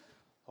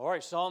All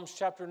right, Psalms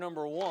chapter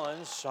number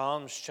 1.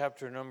 Psalms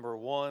chapter number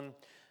 1.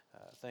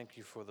 Thank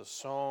you for the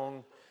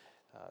song.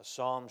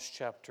 Psalms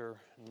chapter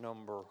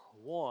number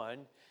 1.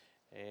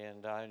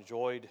 And I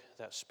enjoyed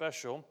that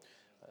special.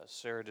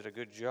 Sarah did a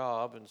good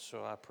job, and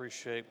so I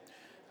appreciate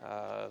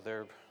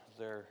their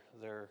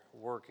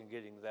work in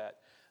getting that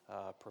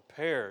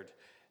prepared.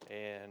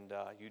 And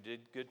you did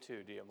good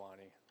too,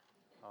 Diamani.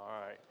 All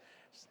right.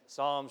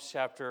 Psalms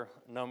chapter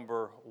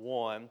number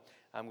 1.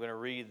 I'm going to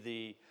read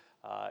the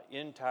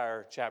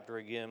entire chapter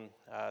again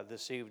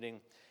this evening,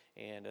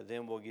 and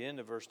then we'll get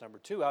into verse number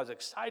 2. I was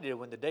excited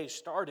when the day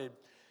started,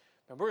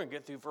 and we're going to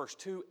get through verse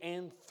 2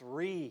 and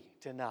 3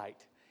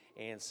 tonight,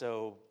 and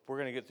so we're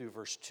going to get through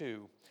verse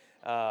 2.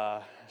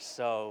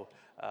 The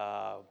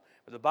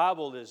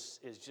Bible is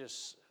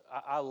just,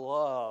 I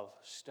love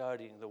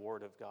studying the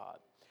Word of God,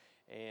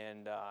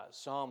 and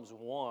Psalms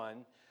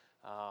 1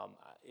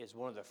 is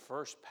one of the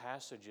first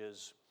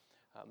passages.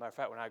 Matter of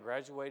fact, when I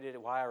graduated,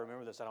 why I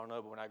remember this, I don't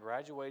know, but when I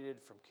graduated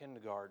from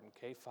kindergarten,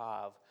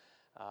 K-5,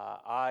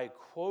 I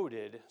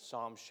quoted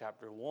Psalms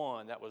chapter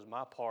 1. That was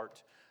my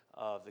part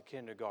of the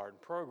kindergarten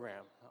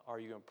program. Are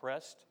you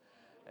impressed?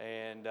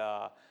 And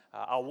I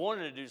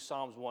wanted to do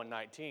Psalms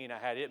 119. I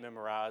had it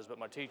memorized, but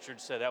my teacher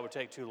said that would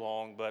take too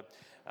long. But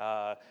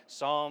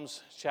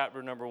Psalms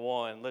chapter number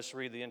 1, let's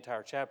read the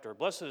entire chapter.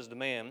 Blessed is the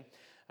man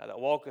that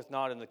walketh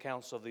not in the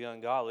counsel of the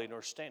ungodly,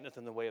 nor standeth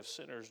in the way of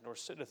sinners, nor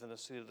sitteth in the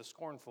seat of the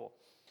scornful.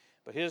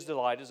 But his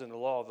delight is in the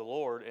law of the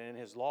Lord, and in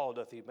his law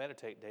doth he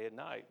meditate day and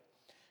night.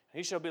 And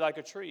he shall be like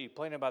a tree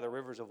planted by the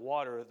rivers of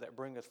water, that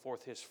bringeth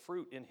forth his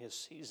fruit in his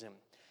season.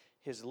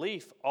 His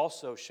leaf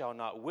also shall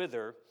not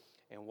wither,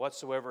 and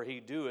whatsoever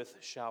he doeth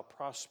shall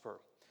prosper.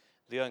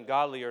 The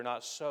ungodly are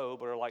not so,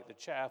 but are like the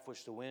chaff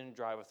which the wind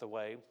driveth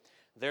away.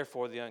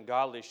 Therefore the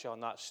ungodly shall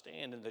not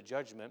stand in the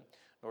judgment,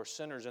 nor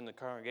sinners in the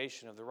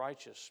congregation of the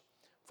righteous.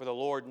 For the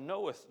Lord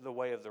knoweth the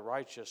way of the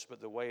righteous,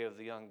 but the way of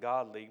the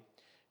ungodly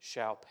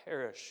shall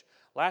perish.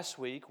 Last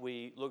week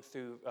we looked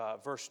through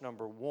verse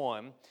number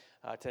 1.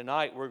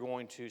 Tonight we're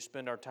going to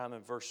spend our time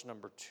in verse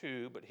number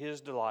 2. But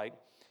his delight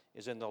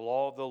is in the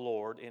law of the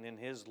Lord, and in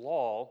his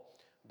law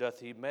doth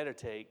he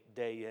meditate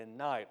day and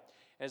night.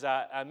 As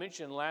I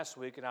mentioned last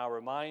week, and I'll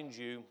remind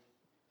you,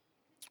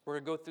 we're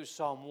going to go through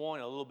Psalm 1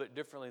 a little bit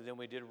differently than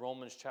we did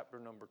Romans chapter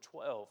number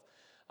 12.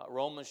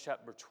 Romans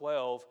chapter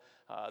 12,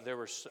 there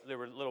were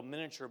little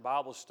miniature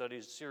Bible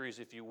studies series,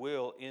 if you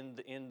will, in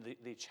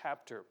the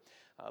chapter.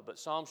 But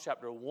Psalms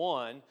chapter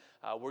 1,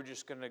 we're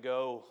just going to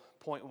go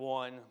point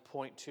 1,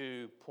 point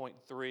 2, point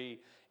 3.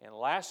 And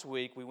last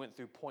week we went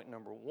through point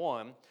number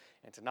 1.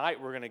 And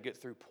tonight we're going to get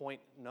through point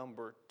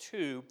number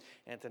 2.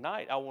 And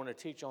tonight I want to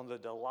teach on the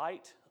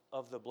delight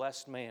of the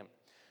blessed man.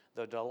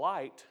 The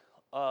delight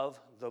of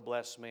the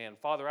blessed man.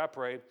 Father, I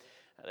pray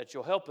that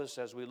you'll help us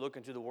as we look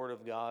into the Word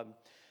of God.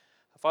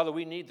 Father,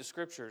 we need the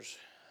Scriptures.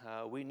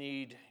 We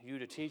need you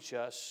to teach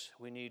us.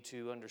 We need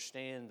to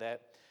understand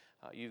that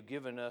you've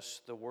given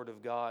us the Word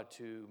of God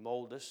to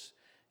mold us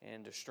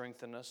and to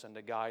strengthen us and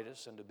to guide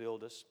us and to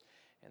build us.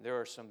 And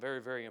there are some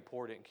very, very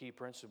important key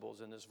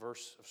principles in this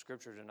verse of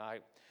Scripture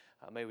tonight.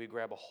 May we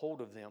grab a hold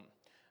of them.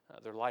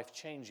 They're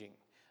life-changing.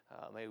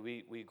 May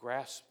we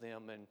grasp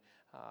them and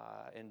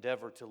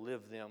endeavor to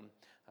live them.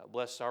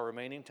 Bless our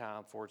remaining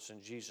time, for it's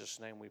in Jesus'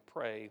 name we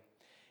pray.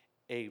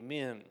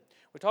 Amen.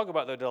 We talk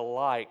about the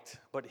delight,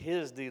 but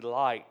his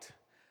delight.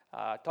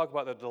 Talk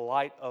about the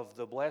delight of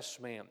the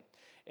blessed man.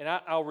 And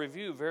I'll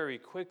review very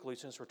quickly,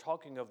 since we're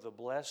talking of the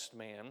blessed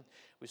man.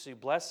 We see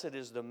blessed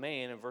is the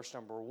man in verse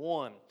number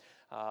 1.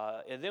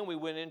 And then we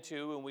went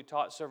into and we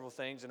taught several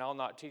things, and I'll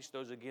not teach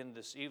those again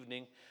this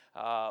evening.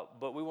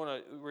 But we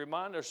want to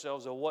remind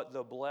ourselves of what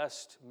the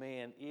blessed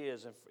man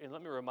is. And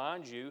let me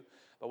remind you,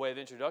 by way of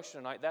introduction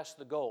tonight, that's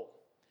the goal.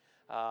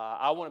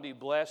 I want to be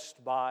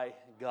blessed by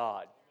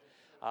God.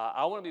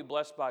 I want to be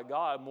blessed by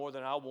God more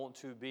than I want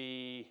to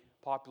be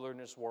popular in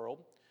this world,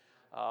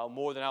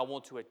 more than I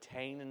want to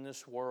attain in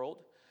this world.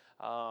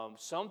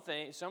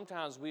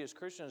 Sometimes we as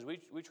Christians,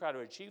 we try to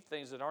achieve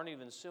things that aren't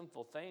even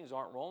sinful things,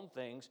 aren't wrong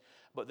things,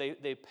 but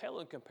they pale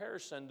in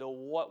comparison to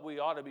what we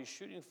ought to be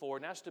shooting for,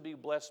 and that's to be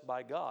blessed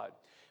by God.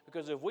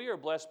 Because if we are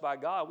blessed by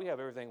God, we have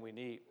everything we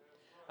need.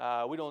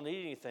 We don't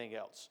need anything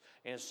else.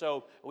 And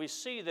so we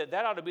see that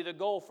ought to be the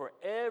goal for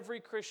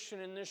every Christian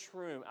in this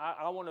room.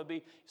 I want to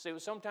be, see,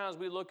 sometimes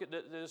we look at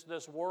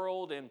this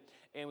world and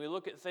we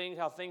look at things,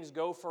 how things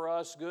go for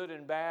us, good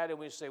and bad, and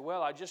we say,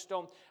 well,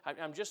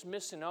 I'm just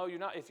missing. No, you're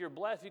not. If you're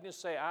blessed, you can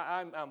say,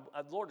 the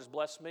Lord has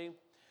blessed me,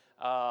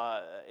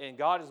 and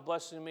God is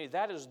blessing me.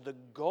 That is the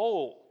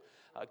goal.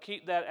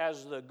 Keep that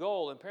as the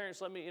goal. And parents,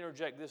 let me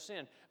interject this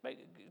in.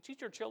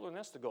 Teach your children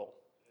that's the goal.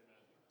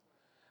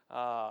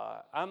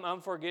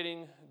 I'm for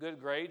getting good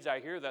grades. I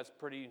hear that's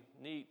pretty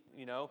neat,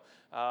 you know.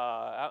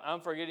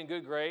 I'm for getting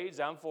good grades.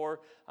 I'm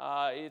for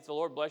if the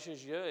Lord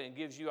blesses you and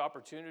gives you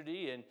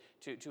opportunity and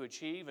to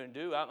achieve and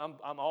do.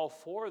 I'm all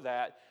for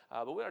that.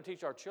 But we ought to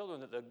teach our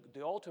children that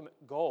the ultimate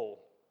goal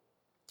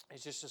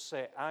is just to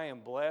say, I am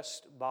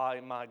blessed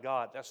by my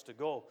God. That's the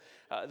goal.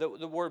 The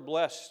word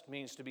blessed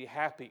means to be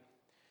happy.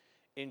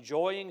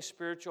 enjoying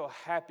spiritual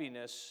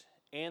happiness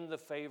and the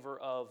favor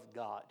of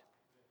God.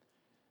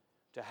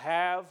 To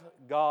have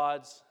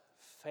God's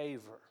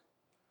favor.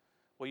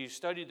 Well, you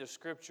study the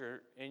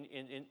Scripture, and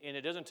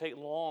it doesn't take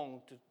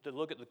long to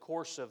look at the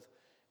course of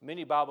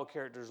many Bible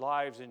characters'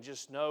 lives and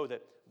just know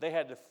that they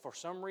had to, for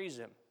some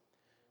reason,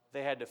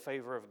 they had the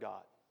favor of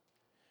God.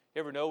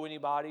 You ever know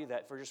anybody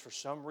that for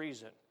some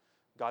reason,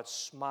 God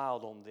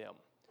smiled on them?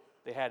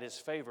 They had His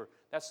favor.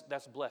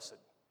 That's blessed.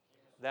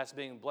 That's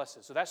being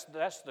blessed. So that's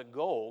the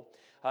goal,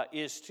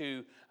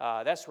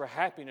 that's where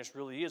happiness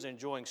really is,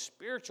 enjoying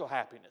spiritual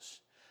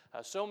happiness.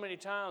 So many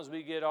times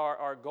we get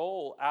our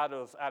goal out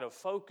of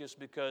focus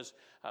because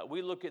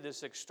we look at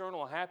this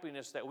external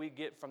happiness that we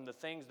get from the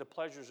things, the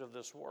pleasures of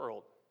this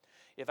world.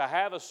 If I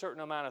have a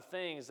certain amount of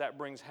things, that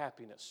brings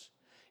happiness.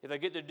 If I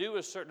get to do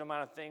a certain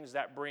amount of things,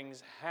 that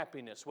brings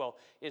happiness. Well,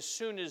 as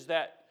soon as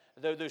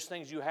those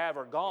things you have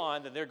are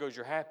gone, then there goes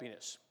your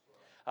happiness.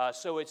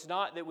 So it's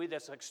not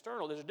that's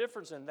external. There's a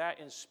difference in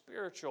that and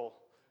spiritual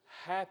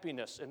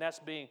happiness, and that's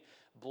being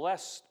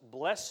blessed.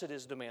 Blessed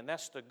is the man.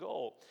 That's the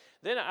goal.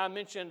 Then I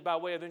mentioned by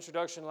way of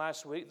introduction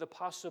last week the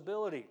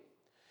possibility.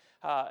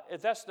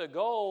 If that's the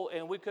goal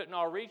and we couldn't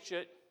all reach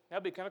it,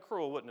 that'd be kind of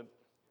cruel, wouldn't it?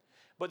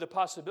 But the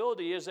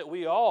possibility is that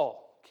we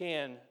all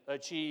can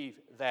achieve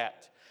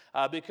that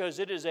because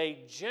it is a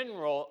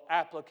general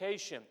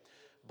application.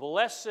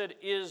 Blessed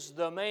is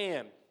the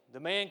man. The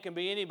man can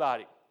be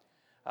anybody.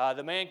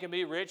 The man can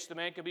be rich, the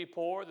man can be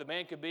poor, the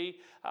man can be,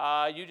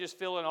 you just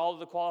fill in all of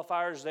the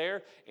qualifiers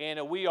there,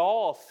 and we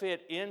all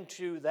fit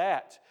into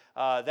that.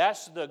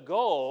 That's the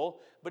goal,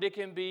 but it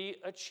can be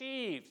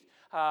achieved.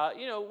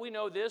 We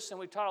know this, and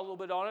we taught a little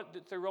bit on it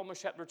through Romans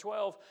chapter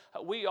 12.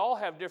 We all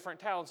have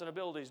different talents and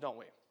abilities, don't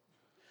we?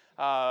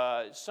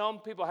 Some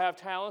people have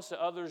talents that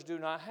others do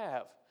not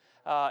have.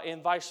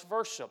 And vice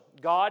versa.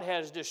 God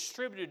has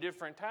distributed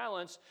different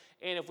talents,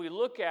 and if we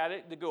look at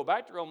it, to go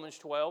back to Romans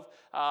 12,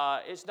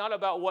 it's not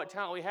about what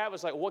talent we have.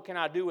 It's like, what can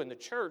I do in the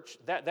church?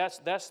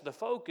 That's the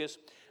focus.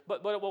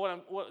 But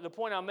the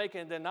point I'm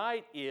making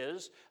tonight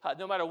is,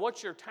 no matter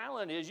what your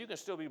talent is, you can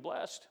still be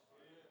blessed.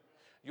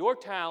 Your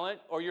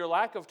talent or your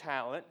lack of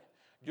talent,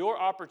 your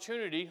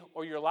opportunity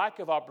or your lack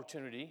of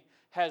opportunity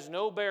has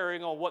no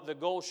bearing on what the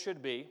goal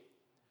should be.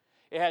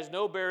 It has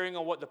no bearing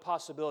on what the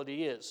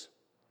possibility is.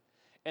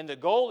 And the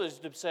goal is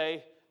to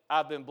say,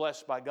 I've been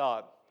blessed by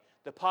God.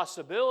 The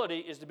possibility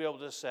is to be able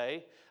to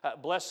say,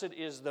 blessed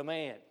is the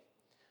man.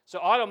 So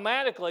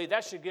automatically,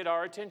 that should get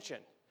our attention.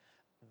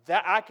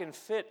 That I can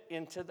fit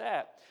into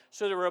that.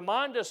 So to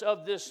remind us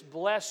of this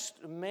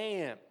blessed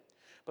man.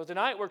 But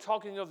tonight we're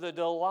talking of the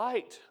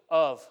delight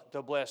of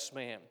the blessed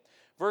man.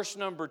 Verse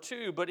number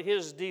 2, but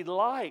his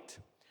delight.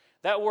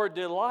 That word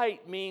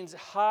delight means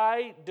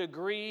high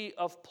degree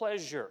of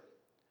pleasure.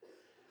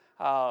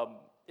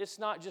 It's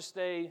not just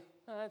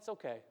it's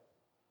okay.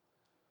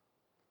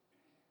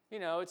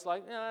 It's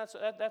like, no,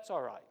 that's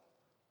all right.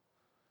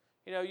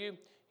 You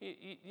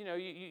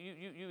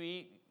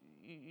eat.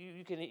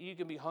 You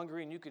can be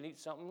hungry and you can eat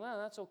something. No,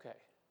 that's okay.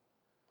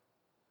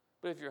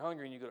 But if you're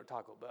hungry and you go to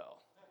Taco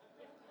Bell,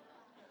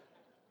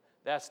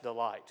 that's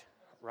delight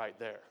right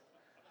there.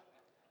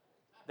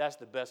 That's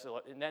the best.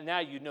 Now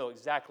you know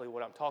exactly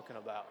what I'm talking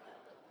about.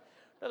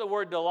 Now, the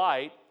word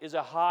delight is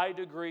a high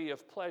degree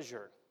of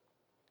pleasure.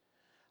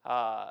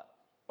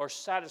 Or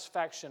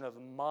satisfaction of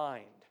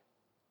mind.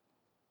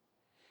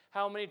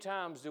 How many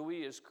times do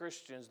we as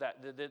Christians,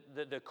 that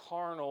the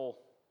carnal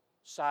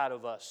side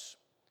of us,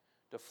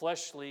 the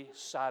fleshly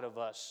side of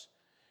us,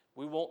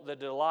 we want the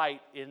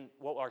delight in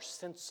what our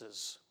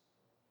senses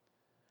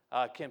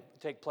can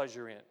take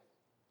pleasure in.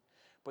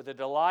 But the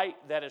delight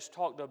that is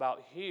talked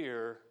about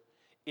here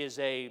is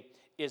a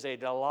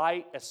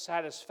delight, a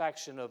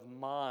satisfaction of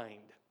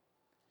mind.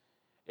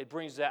 It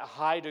brings that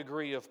high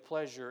degree of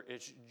pleasure,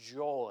 it's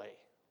joy.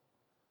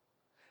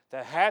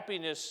 The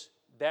happiness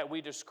that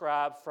we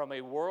describe from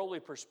a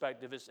worldly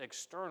perspective is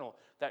external.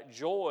 That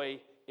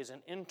joy is an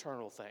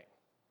internal thing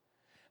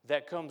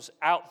that comes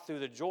out through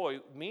the joy,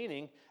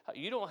 meaning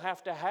you don't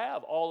have to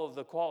have all of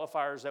the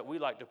qualifiers that we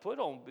like to put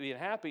on being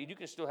happy. You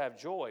can still have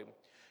joy.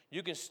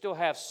 You can still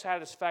have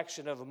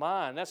satisfaction of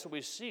mind. That's what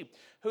we see.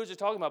 Who's it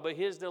talking about? But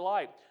his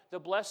delight, the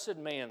blessed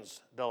man's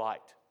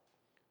delight.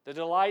 The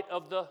delight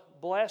of the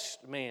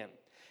blessed man.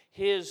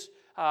 His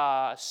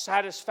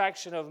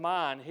satisfaction of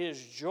mind,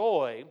 his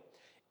joy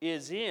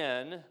is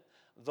in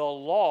the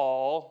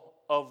law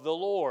of the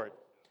Lord.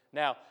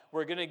 Now,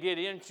 we're going to get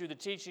into the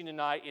teaching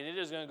tonight, and it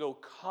is going to go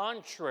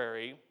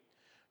contrary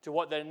to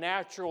what the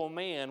natural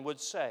man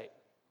would say.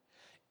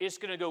 It's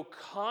going to go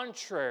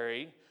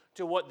contrary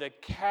to what the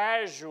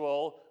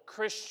casual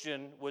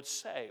Christian would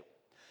say.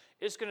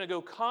 It's going to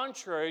go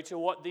contrary to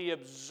what the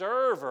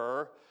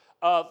observer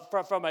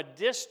from a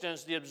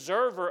distance, the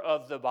observer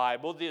of the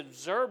Bible, the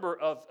observer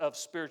of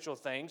spiritual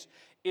things,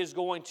 is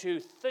going to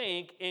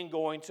think and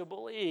going to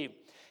believe.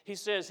 He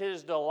says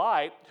his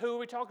delight. Who are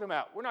we talking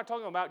about? We're not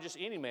talking about just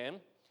any man.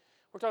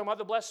 We're talking about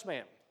the blessed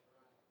man.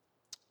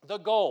 The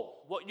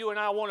goal, what you and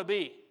I want to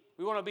be.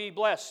 We want to be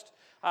blessed.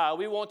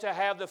 We want to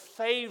have the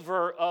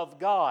favor of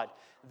God.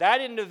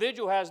 That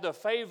individual has the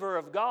favor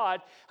of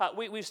God.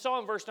 We saw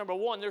in verse number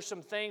 1, there's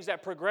some things,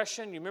 that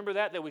progression, you remember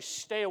that we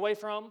stay away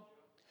from?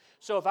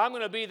 So if I'm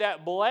going to be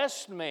that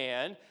blessed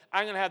man,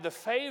 I'm going to have the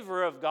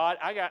favor of God.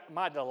 I got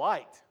my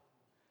delight.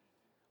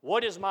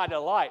 What is my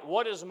delight?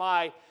 What is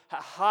my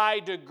high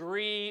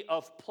degree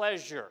of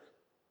pleasure?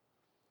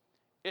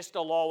 It's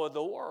the law of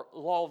the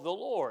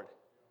Lord.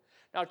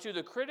 Now, to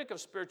the critic of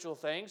spiritual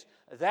things,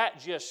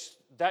 that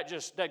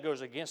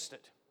goes against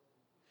it.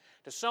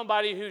 To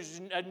somebody who's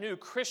a new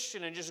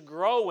Christian and just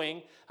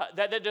growing,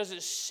 that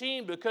doesn't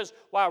seem, because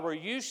while we're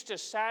used to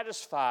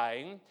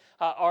satisfying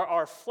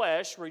our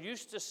flesh, we're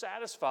used to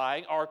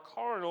satisfying our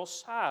carnal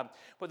side.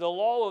 But the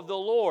law of the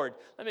Lord,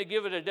 let me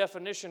give it a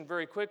definition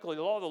very quickly.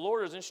 The law of the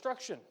Lord is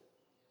instruction.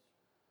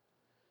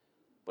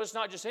 But it's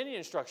not just any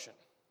instruction.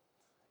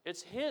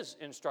 It's His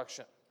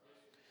instruction.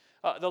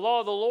 The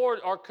law of the Lord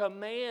are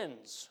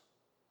commands.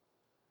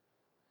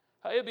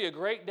 It would be a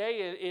great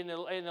day in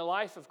the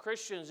life of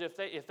Christians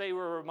if they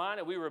were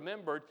reminded, we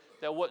remembered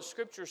that what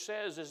Scripture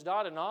says is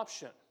not an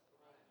option.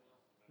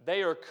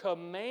 They are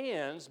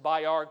commands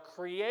by our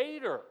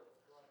Creator.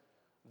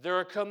 They're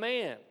a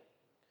command.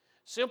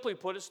 Simply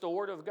put, it's the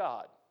Word of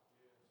God.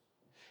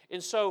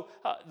 And so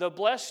the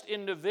blessed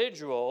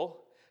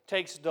individual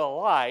takes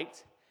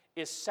delight,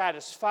 is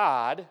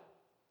satisfied,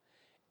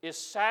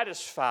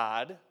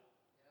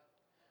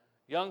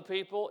 young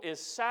people,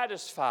 is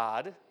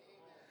satisfied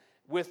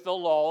with the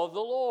law of the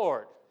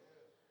Lord.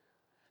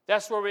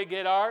 That's where we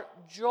get our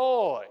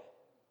joy.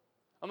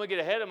 I'm going to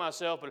get ahead of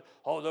myself, but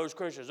those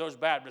Christians, those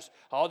Baptists,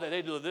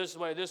 they do this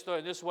way, this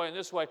way, this way, and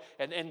this way,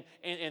 and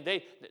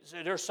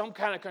there's some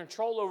kind of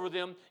control over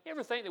them. You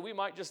ever think that we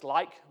might just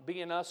like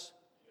being us?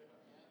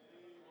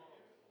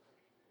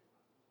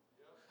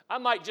 I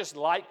might just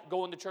like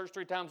going to church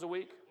 3 times a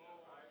week.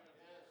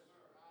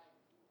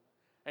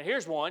 And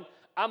here's one.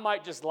 I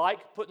might just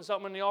like putting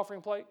something in the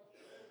offering plate.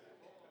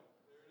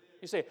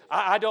 You say,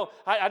 I don't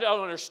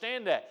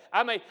understand that.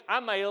 I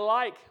may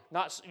like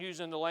not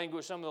using the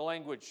language, some of the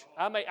language.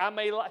 I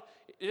may like.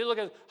 You look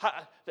at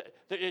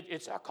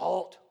it's a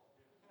cult.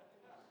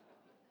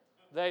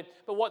 But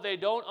what they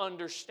don't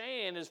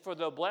understand is, for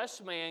the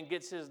blessed man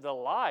gets his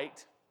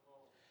delight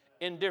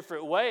in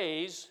different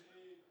ways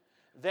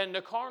than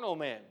the carnal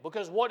man.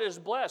 Because what is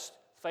blessed?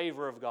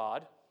 Favor of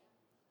God.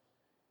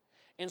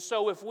 And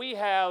so if we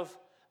have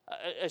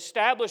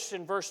established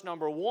in verse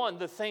number 1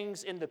 the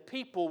things in the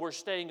people we're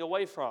staying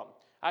away from.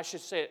 I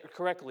should say it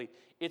correctly.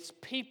 It's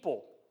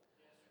people.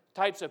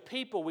 Types of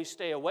people we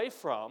stay away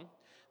from.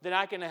 Then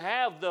I can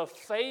have the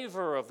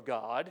favor of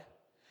God.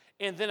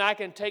 And then I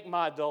can take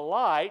my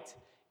delight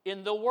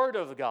in the Word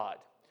of God.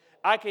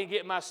 I can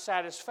get my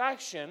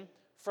satisfaction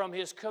from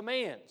His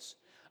commands.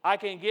 I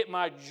can get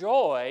my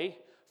joy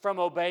from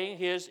obeying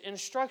His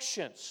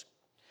instructions.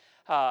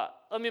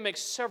 Let me make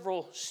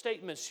several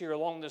statements here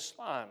along this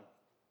line.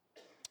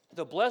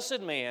 The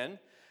blessed man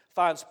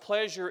finds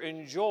pleasure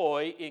and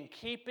joy in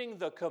keeping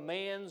the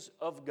commands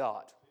of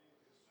God.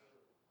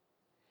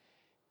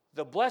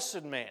 The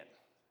blessed man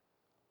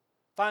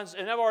finds,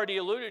 and I've already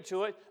alluded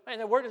to it,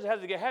 man, where does it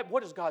have to get happy?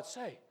 What does God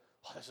say?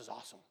 Oh, this is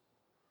awesome.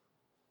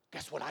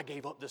 Guess what I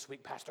gave up this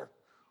week, Pastor?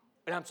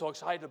 And I'm so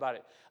excited about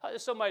it.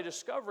 Somebody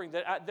discovering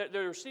that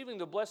they're receiving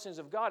the blessings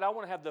of God. I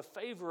want to have the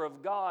favor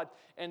of God.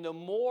 And the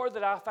more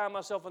that I find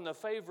myself in the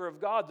favor of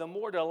God, the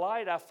more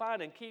delight I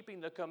find in keeping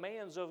the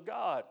commands of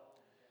God.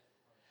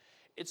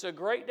 It's a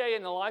great day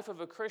in the life of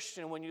a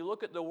Christian when you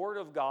look at the Word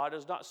of God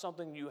as not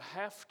something you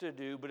have to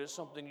do, but it's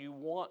something you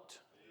want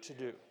to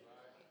do.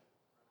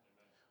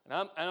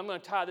 And I'm going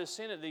to tie this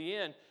in at the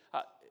end.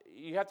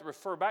 You have to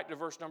refer back to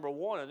verse number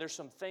 1, and there's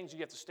some things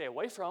you have to stay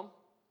away from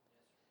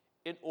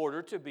in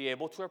order to be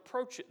able to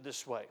approach it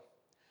this way.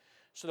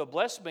 So the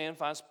blessed man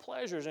finds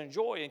pleasures and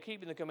joy in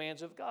keeping the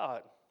commands of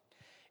God.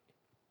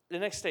 The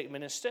next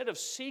statement, instead of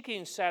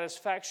seeking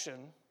satisfaction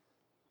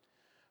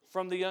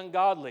from the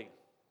ungodly,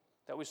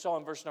 that we saw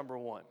in verse number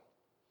 1.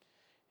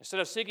 Instead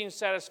of seeking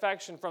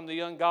satisfaction from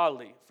the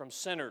ungodly, from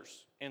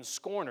sinners and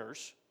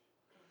scorners,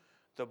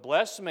 the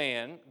blessed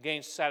man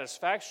gains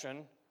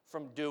satisfaction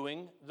from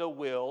doing the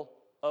will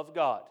of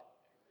God.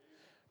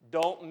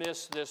 Don't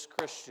miss this,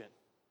 Christian.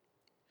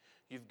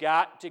 You've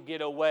got to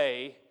get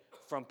away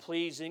from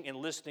pleasing and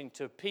listening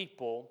to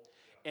people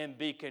and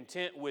be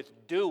content with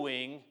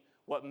doing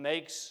what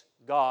makes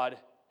God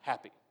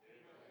happy.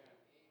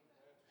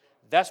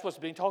 That's what's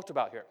being talked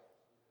about here.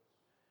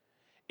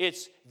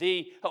 It's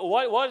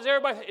what does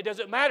everybody, it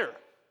doesn't matter.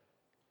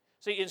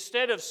 See,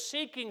 instead of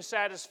seeking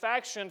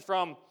satisfaction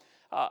from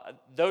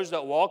those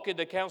that walk in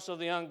the counsel of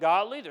the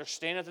ungodly, they're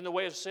standing in the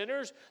way of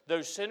sinners.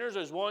 Those sinners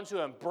are ones who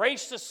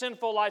embrace the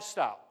sinful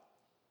lifestyle.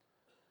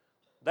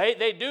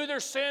 They do their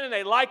sin and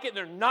they like it and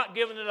they're not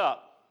giving it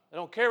up. They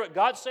don't care what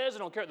God says. They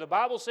don't care what the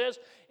Bible says.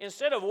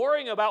 Instead of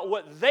worrying about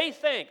what they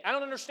think, I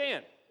don't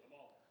understand.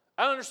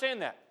 I don't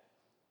understand that.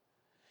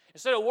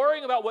 Instead of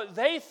worrying about what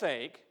they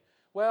think,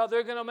 well,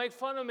 they're going to make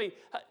fun of me.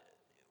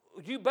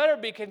 You better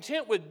be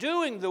content with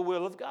doing the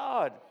will of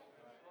God.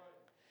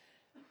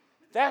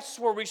 That's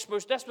where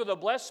the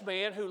blessed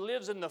man who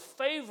lives in the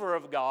favor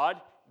of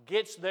God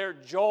gets their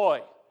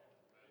joy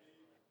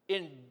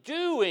in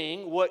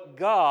doing what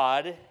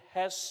God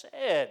has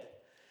said.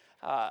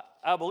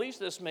 I believe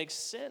this makes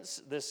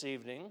sense this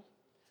evening.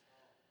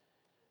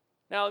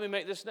 Now let me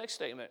make this next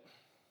statement.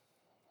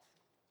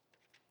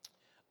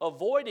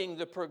 Avoiding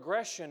the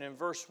progression in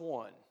verse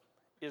 1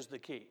 is the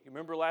key. You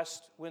remember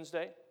last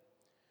Wednesday?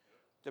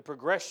 The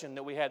progression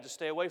that we had to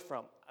stay away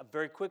from.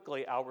 Very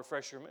quickly, I'll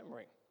refresh your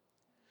memory.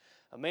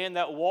 A man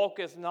that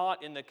walketh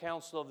not in the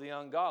counsel of the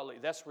ungodly.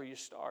 That's where you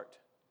start.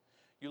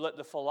 You let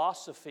the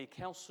philosophy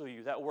counsel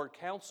you. That word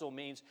counsel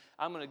means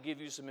I'm going to give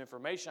you some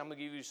information. I'm going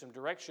to give you some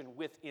direction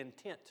with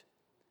intent.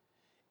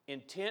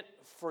 Intent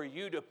for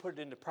you to put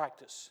it into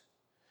practice.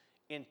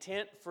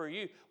 Intent for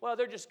you. Well,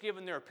 they're just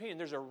giving their opinion.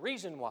 There's a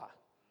reason why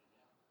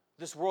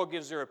this world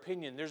gives their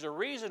opinion. There's a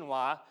reason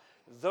why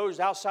those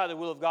outside the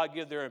will of God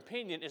give their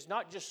opinion. It's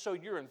not just so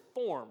you're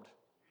informed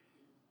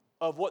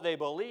of what they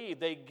believe.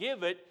 They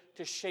give it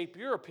to shape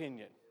your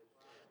opinion.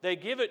 They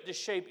give it to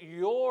shape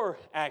your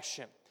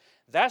action.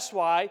 That's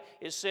why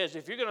it says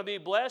if you're going to be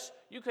blessed,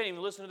 you can't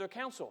even listen to their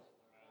counsel.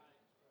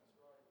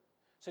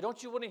 So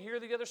don't you want to hear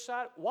the other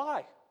side?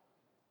 Why?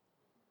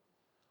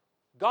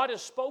 God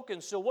has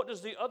spoken, so what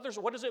does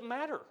it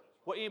matter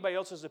what anybody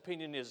else's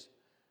opinion is?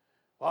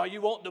 Well,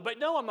 you won't debate.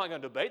 No, I'm not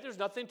going to debate. There's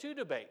nothing to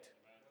debate.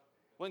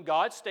 When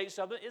God states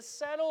something, it's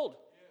settled.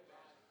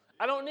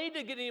 I don't need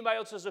to get anybody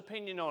else's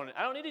opinion on it.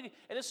 I don't need to,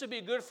 and this would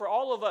be good for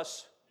all of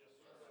us.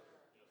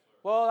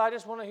 Well, I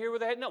just want to hear where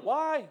they head. No,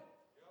 why?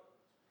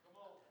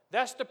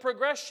 That's the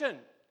progression.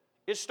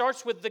 It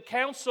starts with the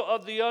counsel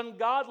of the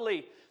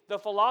ungodly, the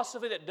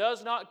philosophy that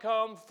does not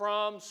come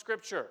from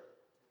Scripture.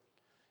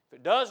 If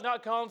it does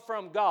not come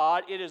from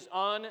God, it is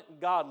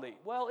ungodly.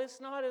 Well, it's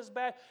not as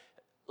bad.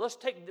 Let's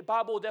take the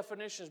Bible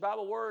definitions,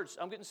 Bible words.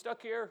 I'm getting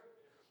stuck here.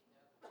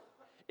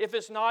 If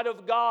it's not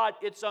of God,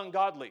 it's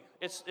ungodly.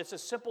 It's a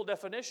simple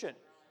definition.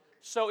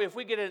 So if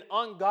we get an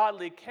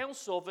ungodly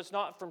counsel, if it's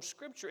not from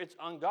Scripture, it's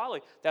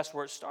ungodly. That's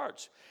where it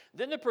starts.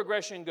 Then the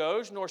progression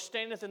goes, nor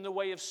standeth in the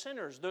way of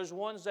sinners. Those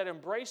ones that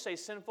embrace a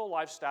sinful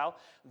lifestyle,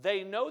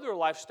 they know their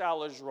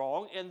lifestyle is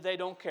wrong, and they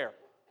don't care.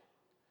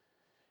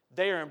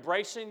 They are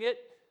embracing it.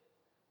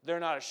 They're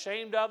not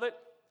ashamed of it.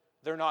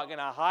 They're not going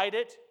to hide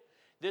it.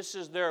 This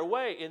is their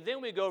way. And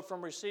then we go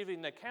from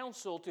receiving the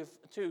counsel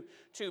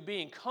to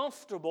being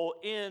comfortable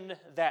in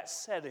that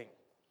setting.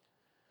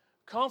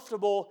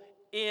 Comfortable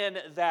in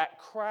that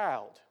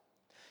crowd.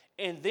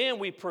 And then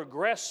we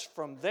progress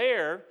from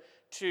there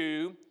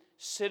to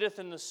sitteth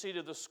in the seat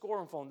of the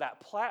scornful, that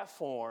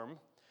platform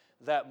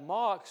that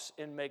mocks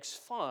and makes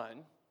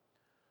fun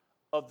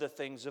of the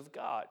things of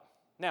God.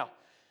 Now,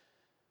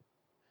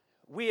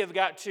 we have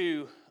got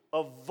to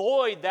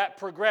avoid that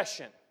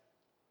progression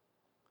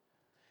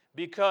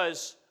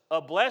because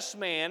a blessed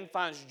man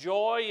finds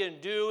joy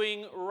in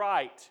doing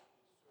right.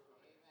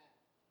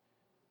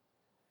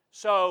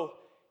 So,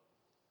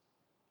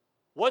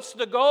 what's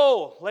the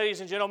goal, ladies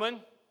and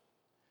gentlemen?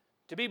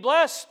 To be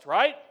blessed,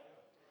 right?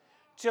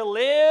 To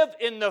live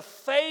in the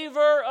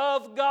favor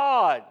of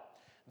God.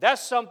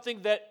 That's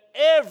something that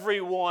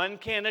everyone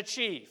can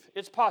achieve.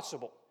 It's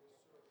possible.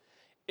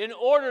 In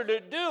order to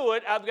do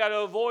it, I've got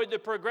to avoid the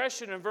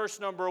progression in verse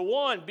number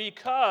 1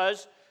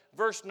 because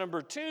verse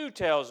number 2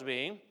 tells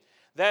me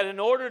that in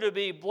order to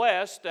be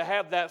blessed, to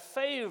have that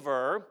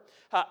favor,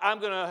 I'm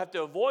going to have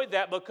to avoid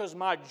that because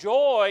my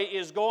joy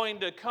is going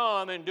to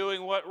come in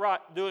doing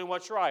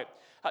what's right.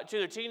 To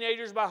the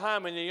teenagers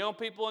behind me, the young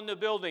people in the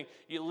building,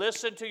 you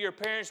listen to your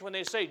parents when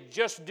they say,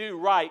 just do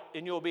right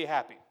and you'll be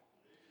happy.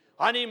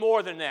 I need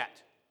more than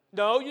that.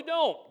 No, you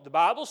don't. The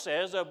Bible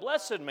says a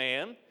blessed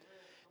man,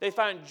 they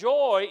find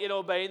joy in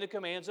obeying the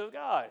commands of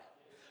God.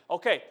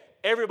 Okay,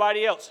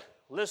 everybody else,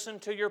 listen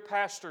to your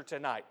pastor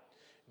tonight.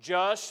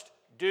 Just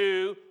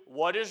do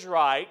what is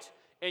right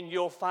and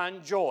you'll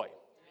find joy.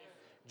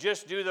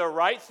 Just do the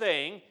right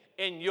thing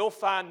and you'll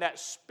find that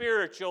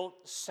spiritual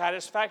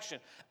satisfaction.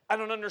 I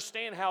don't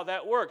understand how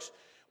that works.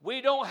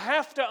 We don't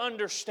have to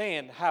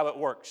understand how it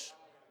works.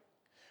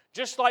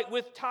 Just like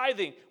with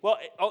tithing. Well,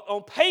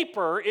 on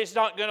paper, it's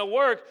not going to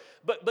work,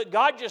 but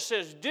God just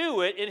says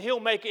do it and He'll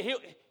make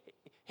it.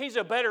 He's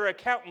a better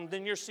accountant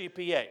than your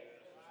CPA.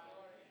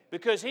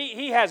 Because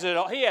he has it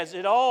all. He has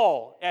it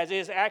all as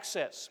His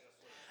access.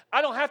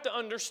 I don't have to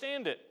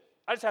understand it.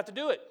 I just have to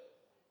do it.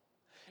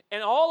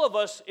 And all of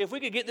us, if we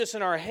could get this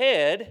in our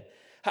head,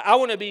 I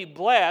want to be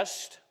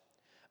blessed.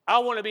 I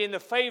want to be in the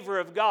favor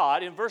of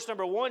God. And verse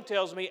number 1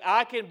 tells me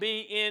I can be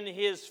in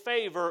His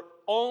favor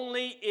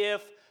only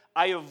if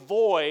I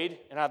avoid,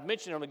 and I've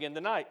mentioned them again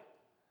tonight.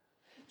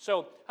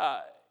 So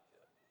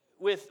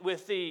with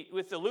the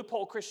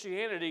loophole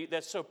Christianity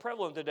that's so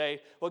prevalent today,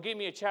 well, give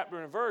me a chapter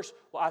and a verse.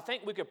 Well, I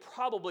think we could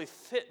probably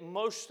fit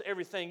most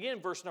everything in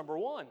verse number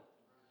 1.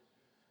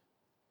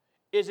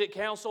 Is it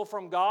counsel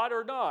from God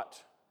or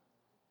not?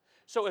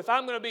 So if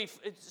I'm going to be,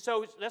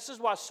 so this is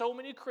why so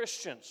many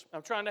Christians,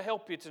 I'm trying to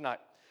help you tonight.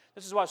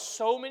 This is why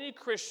so many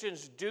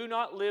Christians do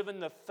not live in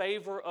the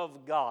favor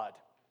of God.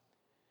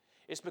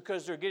 It's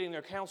because they're getting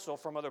their counsel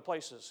from other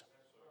places.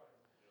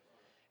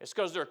 It's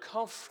because they're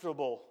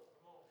comfortable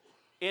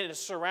in a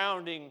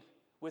surrounding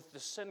with the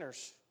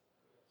sinners.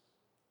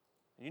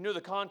 You know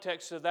the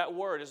context of that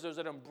word is those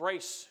that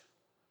embrace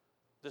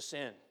the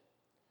sin.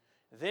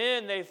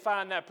 Then they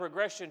find that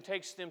progression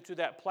takes them to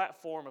that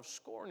platform of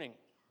scorning.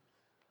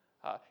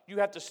 You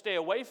have to stay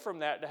away from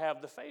that to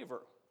have the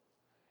favor.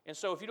 And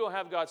so if you don't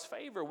have God's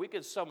favor, we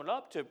could sum it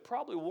up to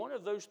probably one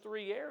of those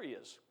three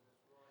areas.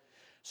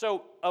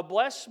 So a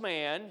blessed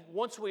man,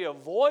 once we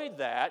avoid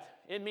that,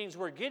 it means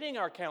we're getting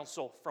our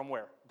counsel from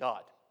where?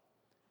 God.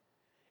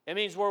 It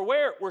means we're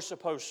where we're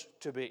supposed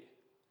to be.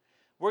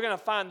 We're going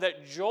to find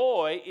that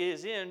joy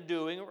is in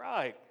doing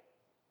right.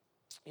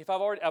 I've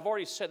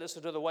already said this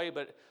another way,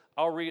 but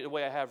I'll read it the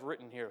way I have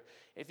written here.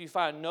 If you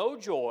find no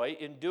joy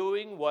in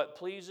doing what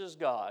pleases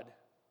God,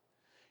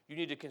 you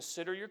need to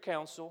consider your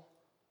counsel,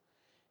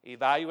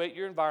 evaluate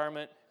your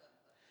environment,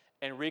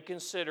 and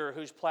reconsider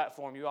whose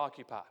platform you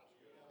occupy.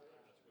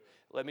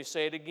 Let me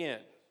say it again.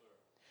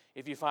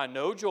 If you find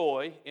no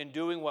joy in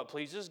doing what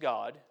pleases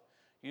God,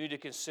 you need to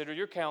consider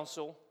your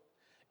counsel,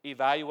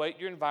 evaluate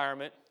your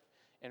environment,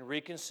 and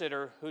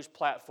reconsider whose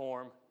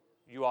platform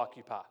you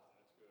occupy.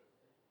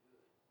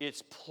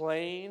 It's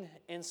plain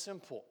and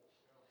simple.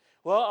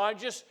 Well, I'm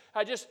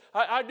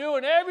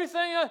doing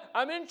everything.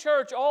 I'm in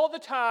church all the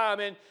time,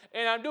 and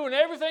I'm doing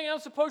everything I'm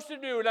supposed to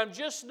do, and I'm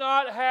just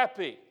not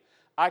happy.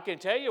 I can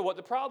tell you what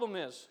the problem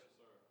is.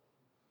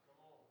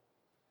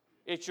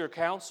 It's your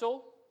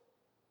counsel.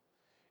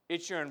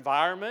 It's your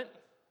environment.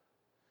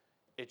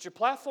 It's your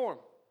platform.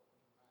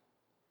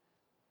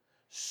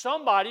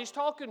 Somebody's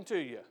talking to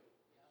you.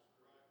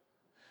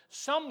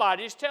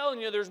 Somebody's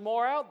telling you there's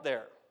more out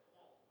there.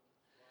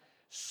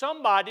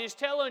 Somebody's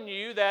telling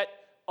you that,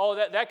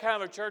 that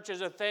kind of a church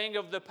is a thing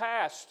of the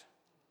past.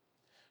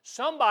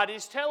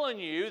 Somebody's telling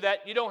you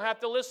that you don't have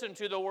to listen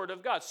to the Word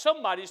of God.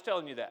 Somebody's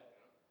telling you that.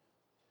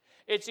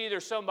 It's either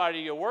somebody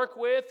you work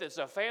with, it's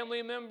a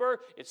family member,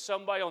 it's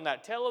somebody on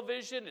that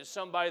television, it's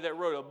somebody that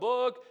wrote a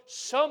book.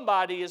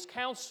 Somebody is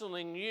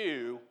counseling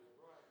you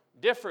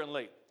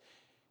differently.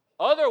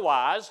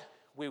 Otherwise,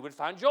 we would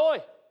find joy.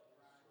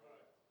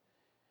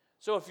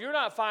 So if you're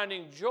not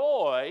finding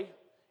joy,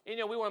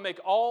 we want to make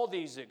all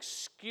these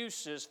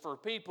excuses for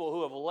people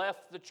who have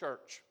left the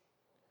church.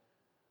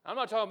 I'm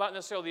not talking about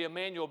necessarily the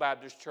Emmanuel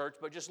Baptist Church,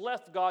 but just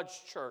left God's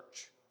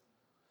church.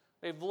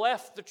 They've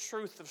left the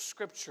truth of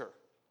Scripture.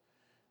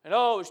 And it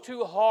was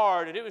too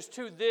hard, and it was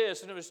too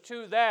this, and it was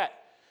too that.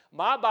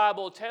 My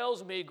Bible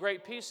tells me,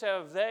 great peace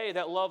have they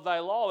that love thy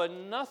law,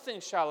 and nothing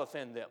shall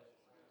offend them.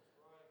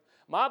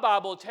 My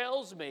Bible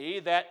tells me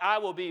that I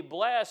will be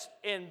blessed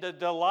in the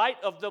delight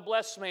of the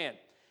blessed man.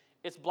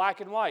 It's black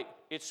and white.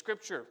 It's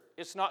Scripture.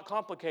 It's not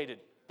complicated.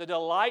 The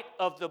delight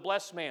of the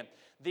blessed man.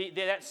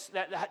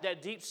 That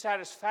deep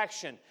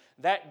satisfaction,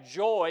 that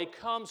joy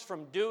comes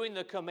from doing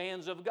the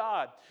commands of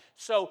God.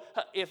 So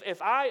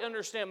if I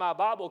understand my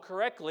Bible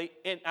correctly,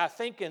 and I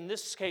think in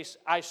this case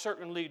I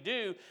certainly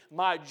do,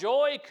 my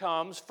joy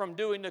comes from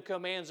doing the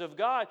commands of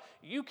God.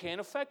 You can't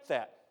affect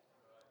that.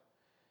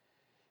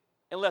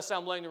 Unless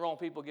I'm letting the wrong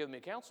people give me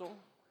counsel.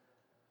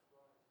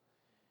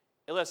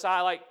 Unless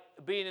I like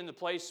being in the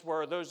place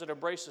where those that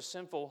embrace a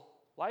sinful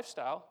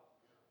lifestyle.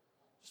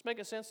 Is this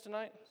making sense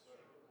tonight?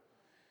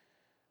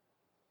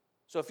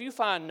 So if you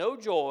find no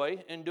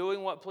joy in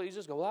doing what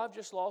pleases God, I've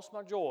just lost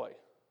my joy.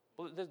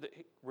 Well,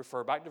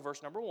 refer back to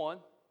verse number 1.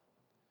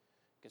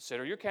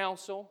 Consider your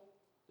counsel.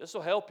 This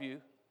will help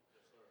you.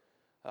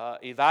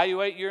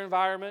 Evaluate your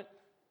environment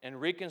and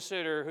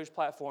reconsider whose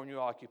platform you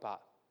occupy.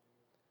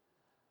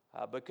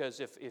 Because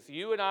if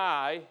you and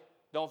I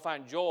don't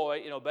find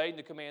joy in obeying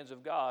the commands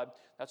of God,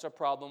 that's a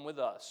problem with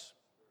us.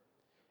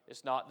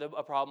 It's not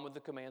a problem with the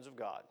commands of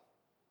God.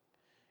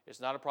 It's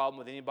not a problem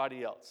with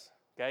anybody else.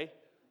 Okay?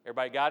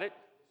 Everybody got it?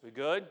 We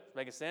good?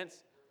 Making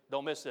sense?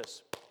 Don't miss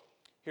this.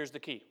 Here's the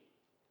key.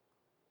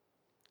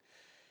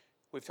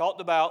 We've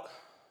talked about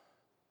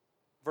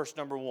verse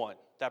number 1,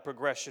 that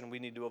progression we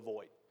need to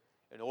avoid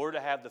in order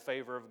to have the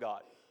favor of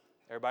God.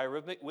 Everybody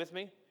with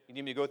me? You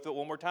need me to go through it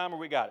one more time, or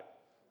we got it?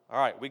 All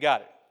right, we got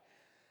it.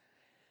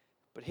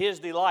 But his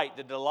delight,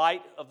 the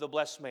delight of the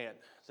blessed man,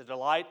 the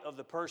delight of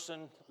the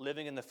person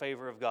living in the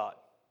favor of God.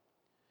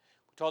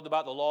 We talked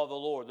about the law of the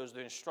Lord. Those are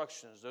the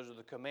instructions. Those are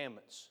the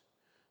commandments.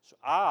 So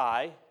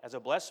I, as a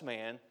blessed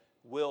man,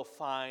 will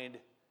find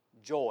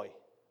joy.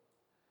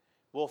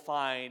 Will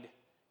find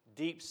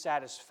deep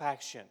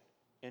satisfaction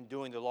in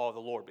doing the law of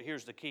the Lord. But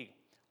here's the key.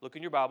 Look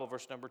in your Bible,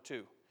 verse number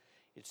 2.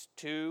 It's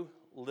 2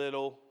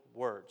 little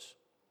words.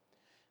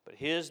 But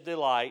his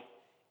delight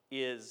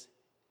is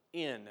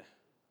in.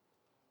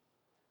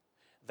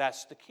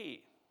 That's the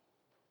key.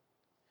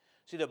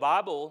 See, the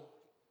Bible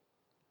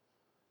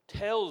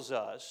tells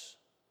us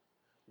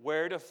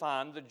where to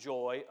find the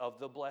joy of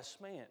the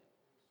blessed man.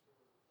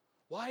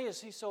 Why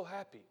is he so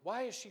happy?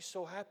 Why is she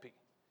so happy?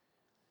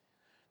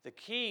 The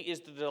key is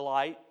the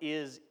delight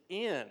is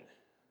in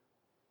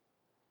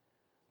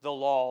the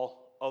law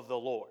of the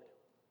Lord.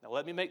 Now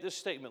let me make this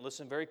statement.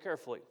 Listen very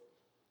carefully.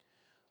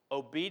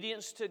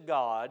 Obedience to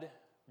God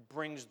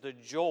brings the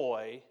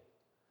joy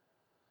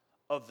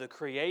of the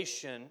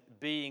creation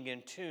being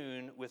in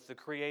tune with the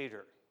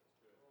Creator.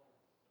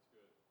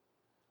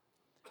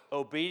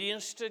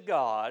 Obedience to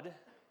God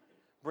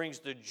brings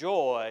the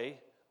joy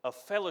of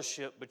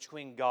fellowship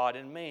between God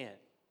and man.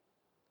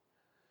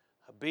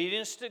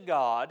 Obedience to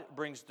God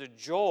brings the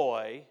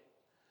joy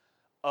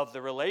of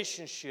the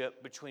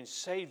relationship between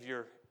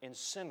Savior and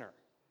sinner.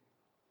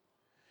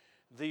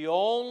 The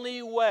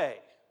only way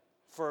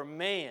for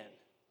man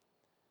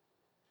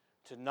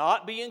to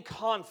not be in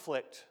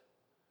conflict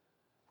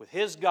with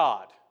his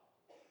God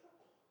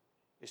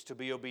is to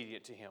be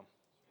obedient to Him.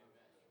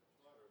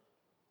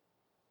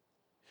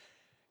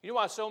 You know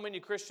why so many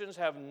Christians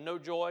have no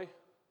joy?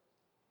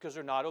 Because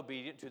they're not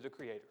obedient to the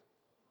Creator.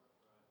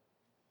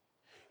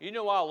 You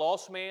know why a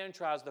lost man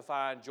tries to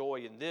find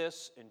joy in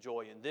this, and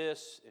joy in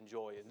this, and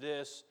joy in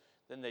this,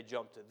 then they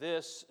jump to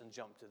this and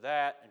jump to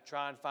that and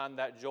try and find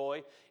that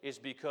joy? Is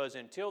because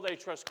until they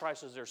trust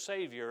Christ as their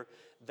Savior,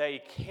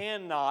 they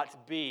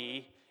cannot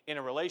be in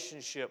a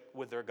relationship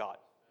with their God.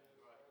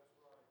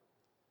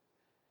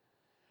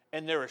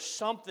 And there is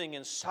something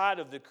inside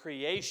of the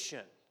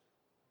creation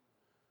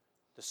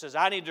that says,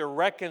 I need to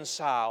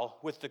reconcile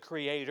with the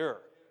Creator.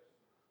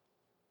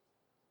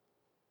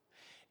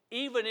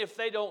 Even if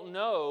they don't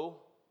know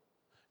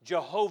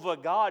Jehovah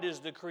God is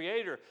the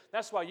Creator.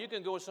 That's why you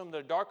can go to some of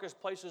the darkest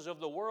places of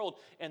the world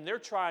and they're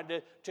trying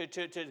to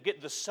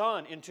get the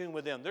sun in tune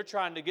with them. They're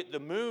trying to get the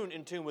moon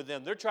in tune with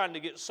them. They're trying to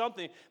get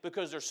something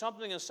because there's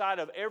something inside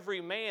of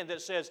every man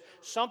that says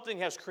something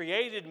has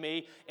created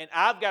me and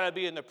I've got to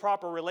be in the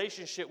proper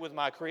relationship with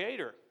my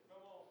Creator.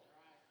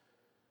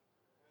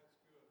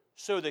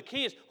 So the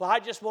key is, well, I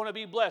just want to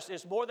be blessed.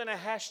 It's more than a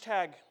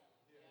hashtag.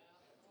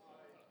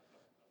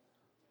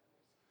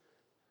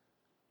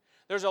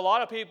 There's a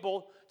lot of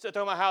people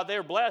talking about how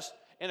they're blessed,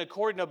 and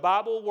according to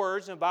Bible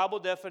words and Bible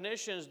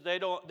definitions, they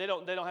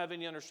don't have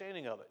any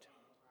understanding of it.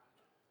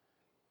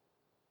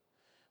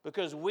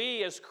 Because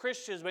we as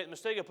Christians make the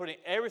mistake of putting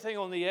everything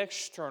on the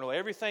external,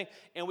 everything,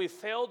 and we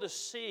fail to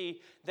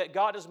see that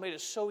God has made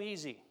it so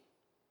easy.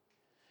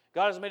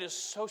 God has made it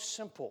so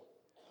simple.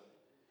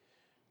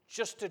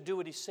 Just to do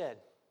what He said.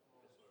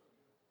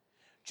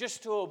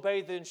 Just to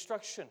obey the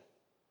instruction.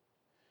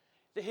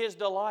 His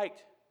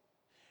delight.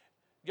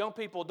 Young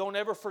people, don't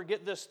ever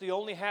forget this. The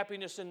only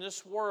happiness in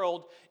this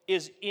world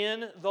is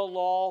in the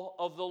law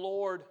of the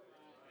Lord.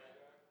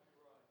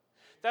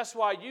 That's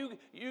why you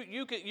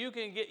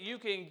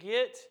can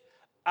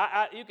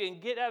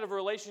get out of a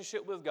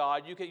relationship with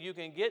God. You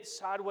can get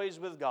sideways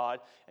with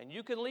God, and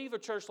you can leave a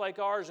church like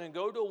ours and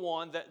go to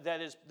one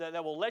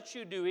that will let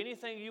you do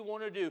anything you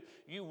want to do.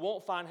 You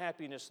won't find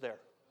happiness there.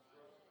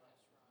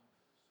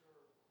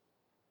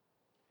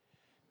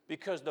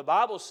 Because the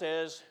Bible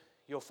says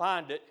you'll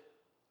find it.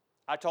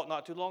 I talked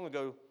not too long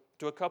ago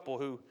to a couple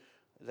who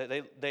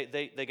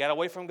they got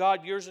away from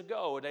God years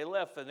ago and they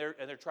left and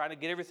they're trying to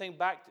get everything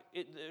back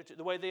to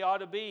the way they ought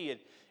to be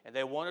and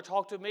they want to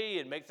talk to me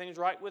and make things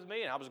right with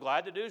me and I was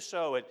glad to do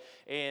so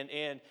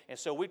and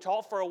so we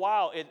talked for a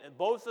while and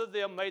both of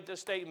them made this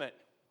statement: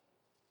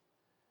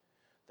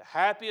 the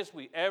happiest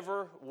we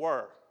ever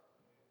were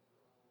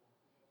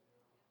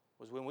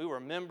was when we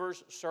were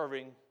members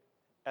serving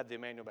at the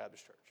Emmanuel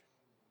Baptist Church.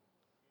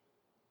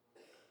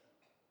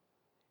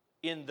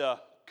 In the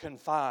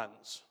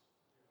confines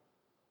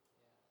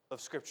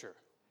of Scripture.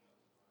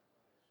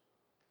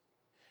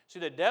 See,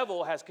 the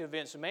devil has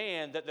convinced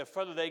man that the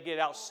further they get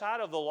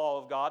outside of the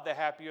law of God, the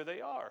happier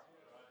they are.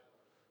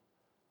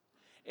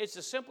 It's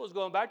as simple as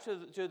going back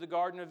to the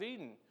Garden of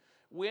Eden.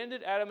 When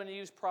did Adam and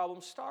Eve's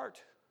problem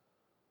start?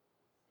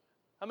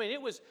 I mean,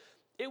 it was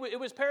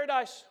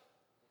paradise.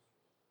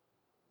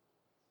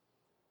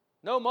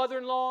 No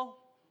mother-in-law.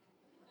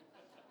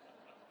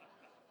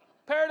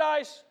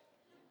 Paradise.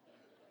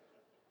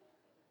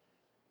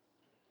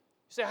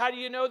 You say, how do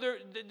you know they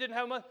didn't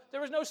have money?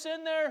 There was no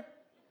sin there.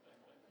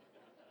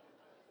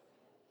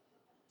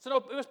 So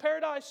it was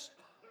paradise.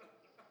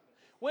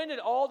 When did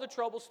all the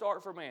trouble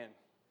start for man?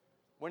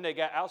 When they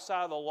got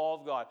outside of the law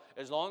of God.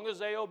 As long as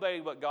they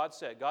obeyed what God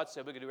said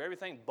we could do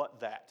everything but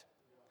that.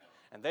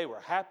 And they were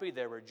happy,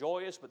 they were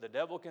joyous, but the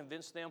devil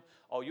convinced them,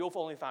 oh, you'll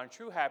only find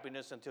true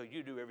happiness until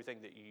you do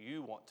everything that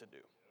you want to do.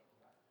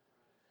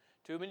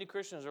 Too many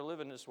Christians are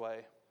living this way.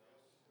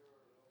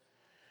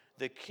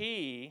 The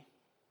key.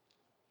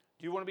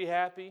 Do you want to be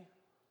happy?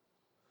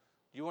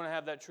 Do you want to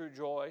have that true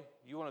joy?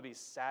 Do you want to be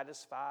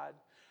satisfied?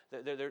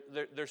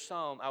 There's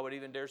some, I would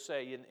even dare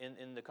say,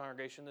 in the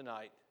congregation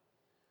tonight,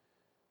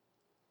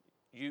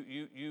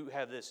 you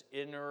have this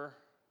inner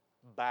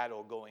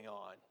battle going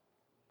on.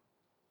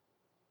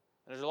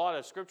 And there's a lot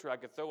of scripture I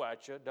could throw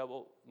at you.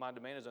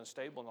 Double-minded man is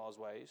unstable in all his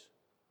ways.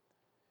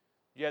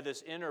 You have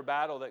this inner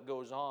battle that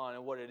goes on,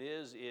 and what it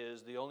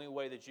is the only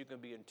way that you can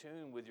be in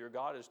tune with your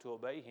God is to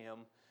obey Him,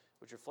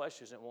 but your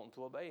flesh isn't wanting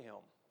to obey Him.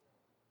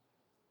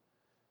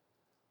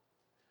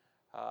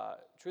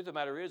 Truth of the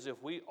matter is,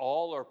 if we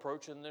all are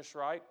approaching this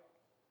right,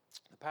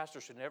 the pastor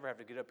should never have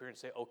to get up here and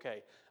say,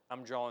 okay,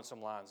 I'm drawing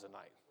some lines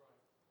tonight.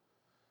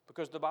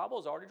 Because the Bible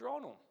has already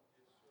drawn them.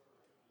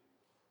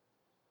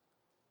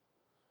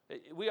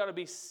 We ought to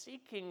be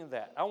seeking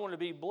that. I want to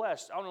be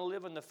blessed. I want to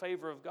live in the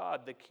favor of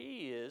God. The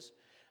key is,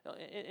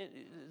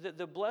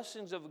 the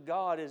blessings of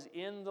God is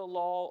in the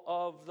law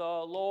of the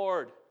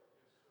Lord.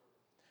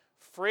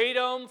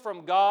 Freedom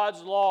from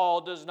God's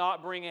law does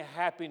not bring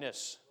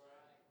happiness.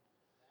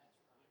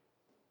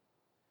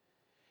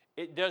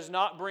 It does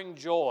not bring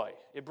joy.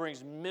 It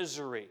brings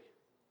misery.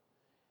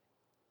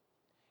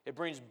 It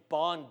brings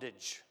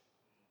bondage,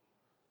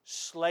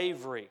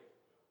 slavery.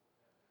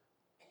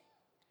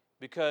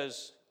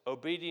 Because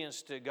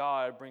obedience to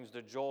God brings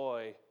the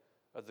joy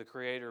of the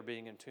Creator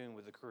being in tune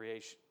with the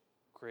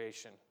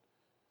creation.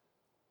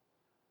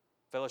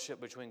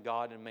 Fellowship between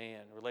God and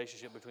man,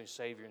 relationship between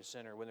Savior and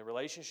sinner. When the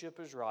relationship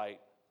is right,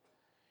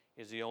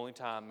 is the only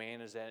time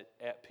man is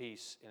at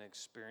peace and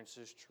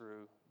experiences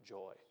true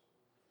joy.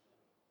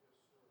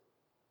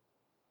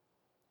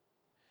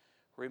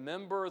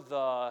 Remember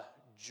the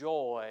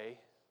joy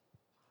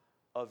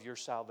of your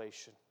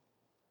salvation.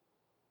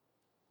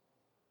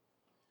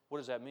 What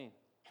does that mean?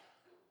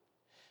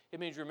 It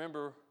means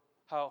remember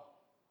how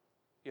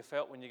you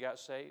felt when you got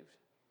saved.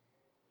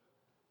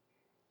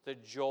 The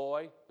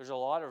joy. There's a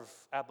lot of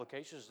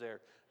applications there.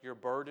 Your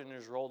burden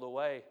is rolled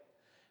away.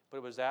 But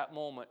it was that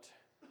moment.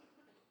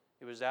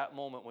 It was that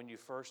moment when you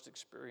first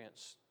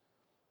experienced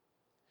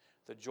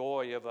the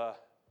joy of a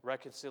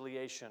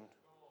reconciliation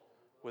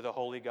with a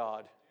holy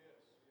God.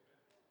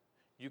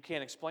 You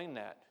can't explain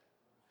that.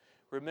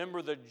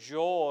 Remember the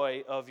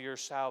joy of your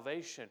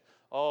salvation.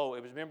 Oh,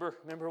 it was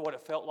remember what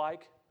it felt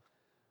like?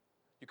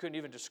 You couldn't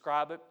even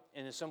describe it.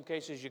 And in some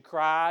cases you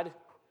cried.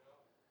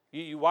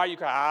 Why you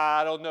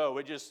cry? I don't know.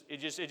 It just.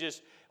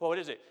 Well, what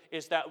is it?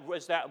 It's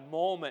that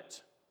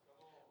moment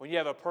when you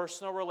have a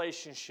personal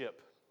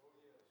relationship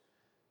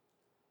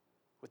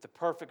with the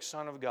perfect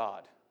Son of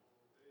God.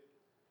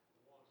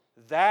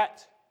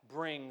 That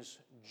brings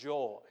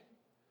joy.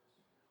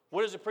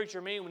 What does the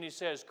preacher mean when he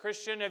says,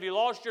 Christian, have you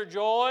lost your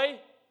joy?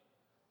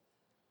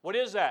 What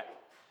is that?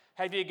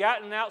 Have you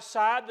gotten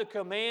outside the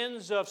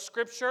commands of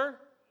Scripture?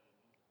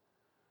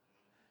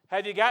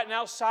 Have you gotten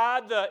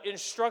outside the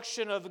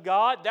instruction of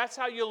God? That's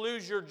how you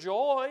lose your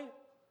joy.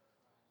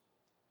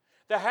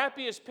 The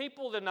happiest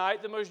people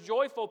tonight, the most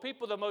joyful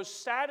people, the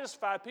most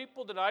satisfied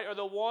people tonight are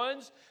the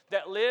ones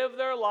that live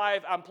their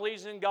life, I'm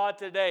pleasing God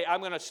today.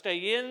 I'm going to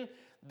stay in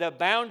the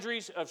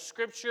boundaries of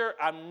Scripture.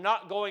 I'm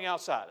not going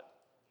outside it.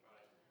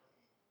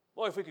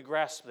 Boy, if we could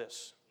grasp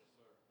this.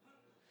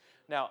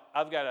 Now,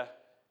 I've got to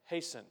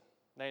hasten.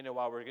 Now you know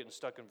why we're getting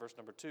stuck in verse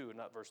number 2 and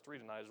not verse 3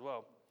 tonight as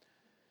well.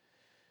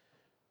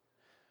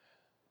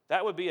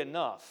 That would be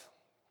enough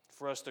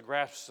for us to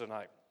grasp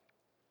tonight.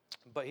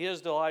 But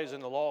his delight is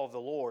in the law of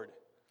the Lord.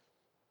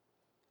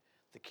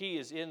 The key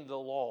is in the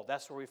law.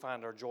 That's where we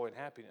find our joy and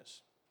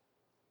happiness.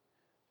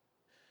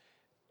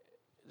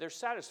 There's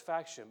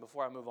satisfaction,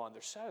 before I move on,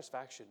 there's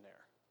satisfaction there.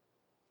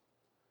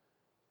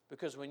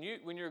 Because when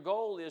your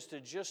goal is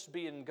to just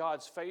be in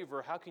God's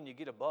favor, how can you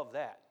get above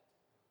that?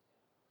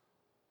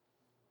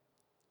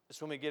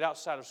 It's when we get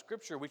outside of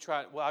Scripture, we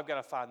try, well, I've got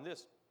to find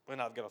this,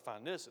 and I've got to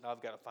find this, and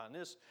I've got to find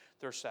this.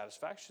 There's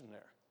satisfaction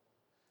there.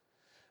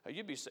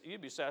 You'd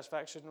be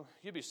satisfied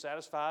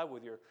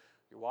with your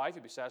wife.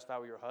 You'd be satisfied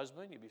with your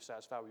husband. You'd be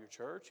satisfied with your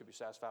church. You'd be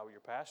satisfied with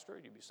your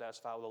pastor. You'd be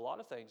satisfied with a lot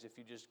of things if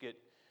you just get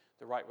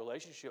the right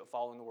relationship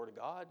following the Word of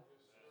God.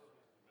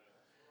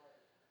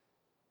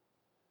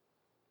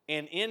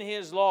 And in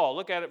his law,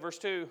 look at it, verse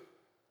 2.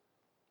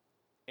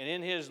 And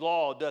in his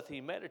law doth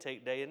he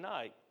meditate day and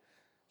night.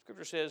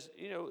 Scripture says,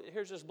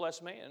 here's this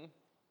blessed man.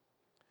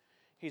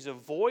 He's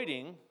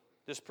avoiding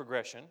this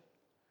progression.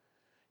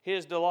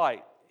 His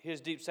delight, his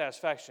deep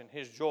satisfaction,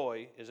 his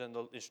joy is in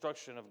the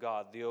instruction of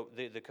God,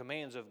 the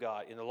commands of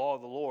God, in the law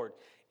of the Lord.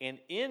 And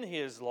in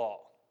his law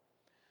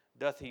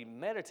doth he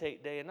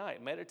meditate day and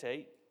night.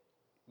 Meditate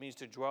means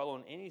to dwell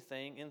on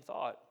anything in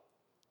thought.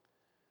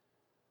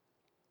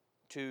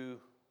 To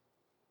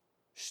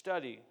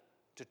study,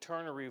 to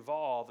turn or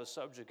revolve a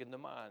subject in the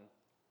mind.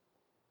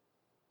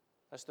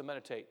 That's to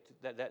meditate,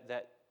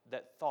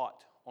 that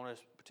thought on a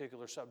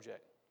particular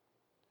subject.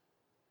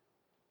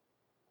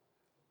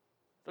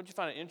 Don't you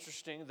find it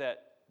interesting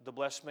that the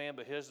blessed man,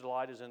 but his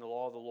delight is in the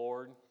law of the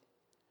Lord,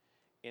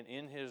 and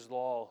in his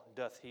law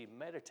doth he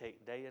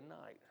meditate day and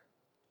night?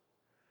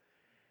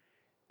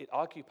 It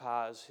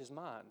occupies his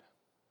mind.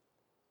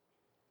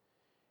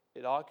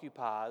 It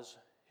occupies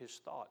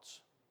his thoughts.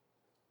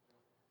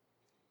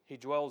 He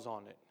dwells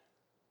on it.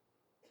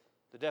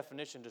 The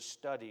definition to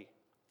study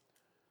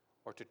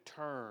or to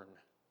turn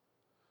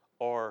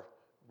or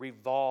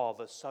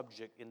revolve a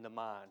subject in the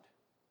mind.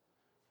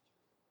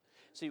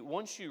 See,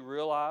 once you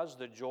realize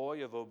the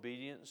joy of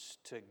obedience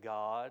to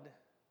God,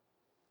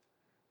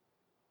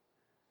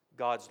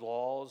 God's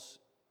laws,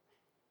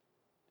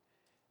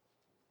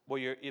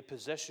 it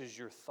possesses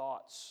your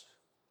thoughts.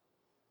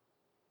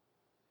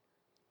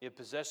 It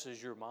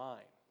possesses your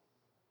mind.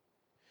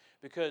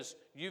 Because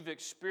you've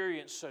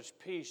experienced such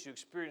peace, you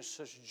experienced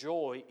such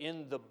joy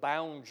in the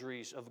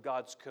boundaries of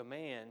God's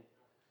command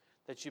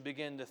that you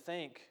begin to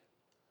think,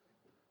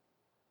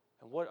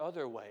 in what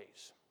other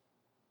ways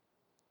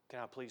can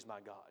I please my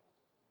God?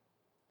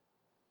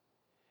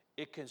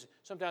 It can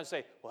sometimes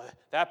say, well,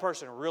 that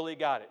person really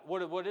got it.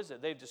 What is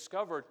it? They've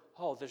discovered,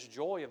 this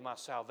joy of my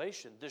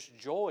salvation, this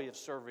joy of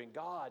serving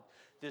God,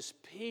 this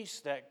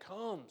peace that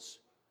comes.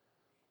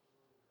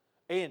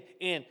 And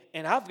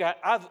I've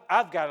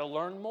got to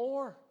learn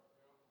more.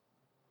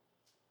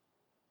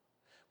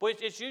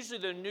 But it's usually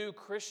the new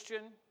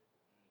Christian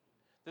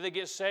that they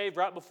get saved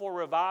right before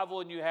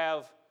revival, and you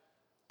have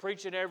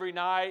preaching every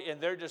night,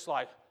 and they're just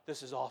like,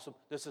 this is awesome,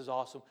 this is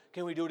awesome.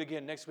 Can we do it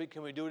again next week?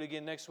 Can we do it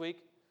again next week?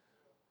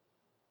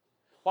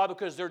 Why?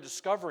 Because they're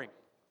discovering,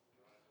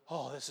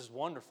 this is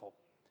wonderful.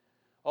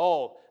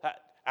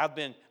 I've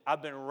been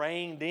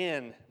reined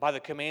in by the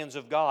commands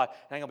of God,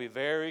 and I'm going to be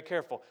very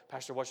careful.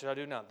 Pastor, what should I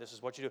do now? This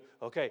is what you do.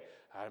 Okay,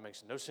 it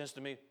makes no sense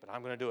to me, but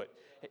I'm going to do it.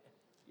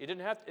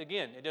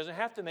 It doesn't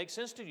have to make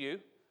sense to you.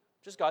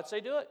 Just God say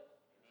do it.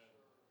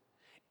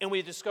 And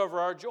we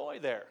discover our joy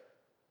there.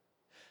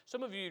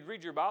 Some of you would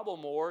read your Bible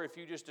more if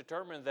you just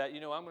determined that,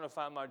 I'm going to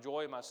find my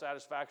joy and my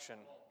satisfaction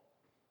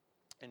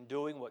in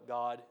doing what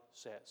God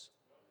says.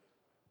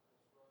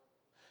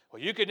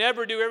 Well, you could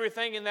never do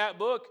everything in that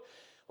book.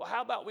 Well,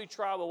 how about we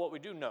try with what we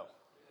do know?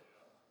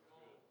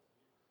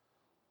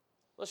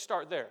 Let's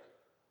start there.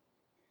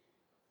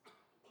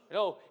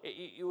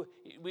 You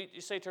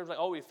say terms like,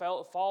 we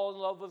fall in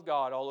love with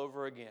God all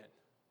over again.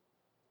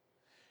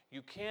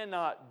 You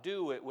cannot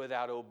do it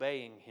without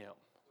obeying Him.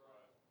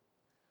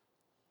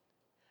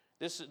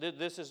 There's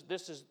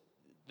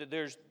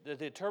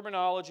the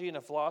terminology and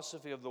the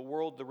philosophy of the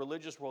world, the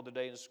religious world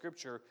today in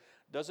Scripture,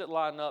 doesn't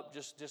line up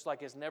just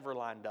like it's never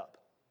lined up.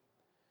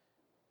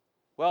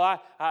 Well,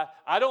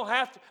 I don't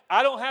have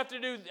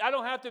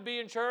to be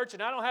in church,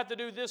 and I don't have to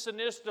do this and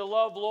this to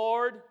love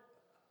Lord.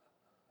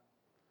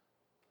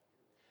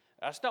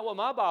 That's not what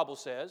my Bible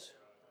says.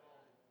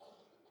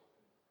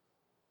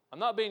 I'm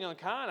not being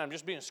unkind. I'm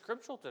just being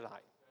scriptural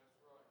tonight.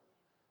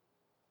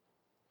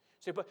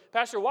 See, but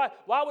Pastor, why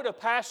would a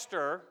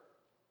pastor,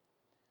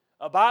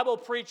 a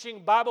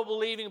Bible-preaching,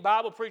 Bible-believing,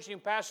 Bible-preaching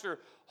pastor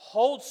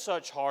hold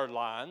such hard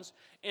lines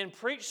and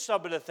preach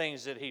some of the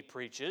things that he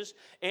preaches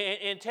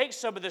and take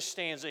some of the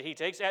stands that he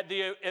takes at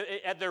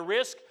the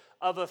risk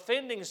of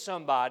offending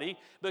somebody?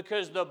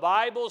 Because the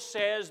Bible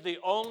says the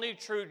only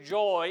true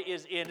joy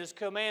is in His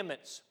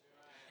commandments,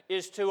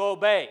 is to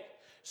obey.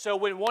 So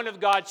when one of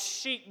God's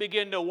sheep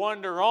begin to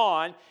wander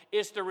on,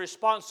 it's the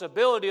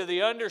responsibility of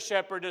the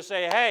under-shepherd to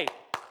say, hey,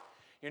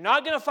 you're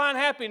not going to find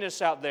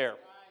happiness out there.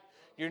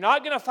 You're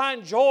not going to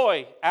find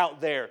joy out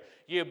there.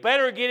 You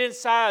better get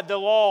inside the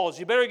laws.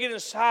 You better get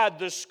inside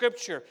the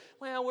Scripture.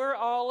 Well, we're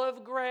all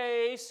of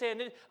grace,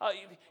 and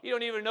you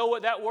don't even know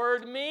what that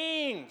word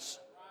means.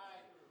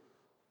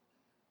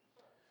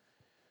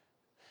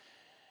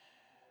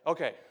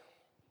 Okay.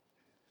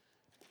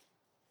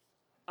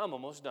 I'm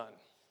almost done.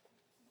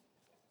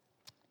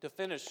 To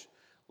finish,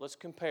 let's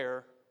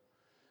compare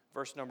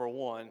verse number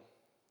 1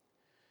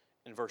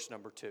 and verse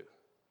number 2.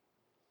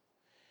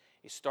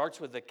 It starts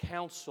with the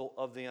counsel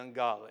of the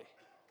ungodly.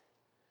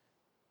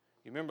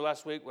 You remember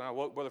last week when I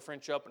woke Brother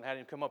French up and had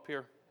him come up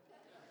here?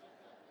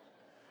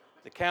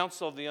 The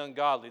counsel of the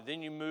ungodly.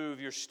 Then you move,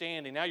 you're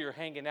standing. Now you're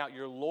hanging out,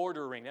 you're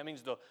loitering. That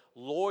means to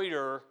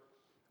loiter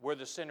where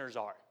the sinners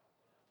are.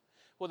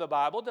 Well, the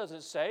Bible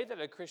doesn't say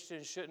that a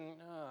Christian shouldn't,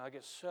 I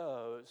get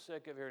so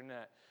sick of hearing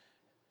that.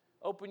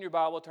 Open your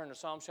Bible, turn to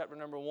Psalm chapter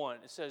number 1.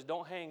 It says,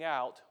 don't hang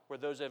out where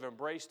those that have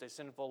embraced a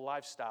sinful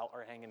lifestyle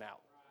are hanging out.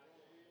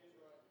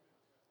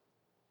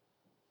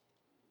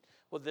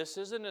 Well, this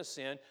isn't a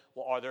sin.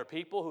 Well, are there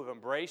people who have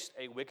embraced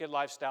a wicked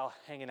lifestyle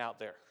hanging out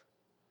there?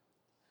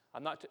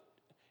 I'm not,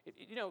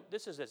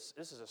 this is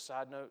a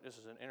side note. This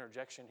is an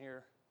interjection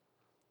here.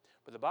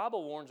 But the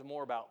Bible warns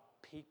more about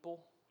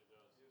people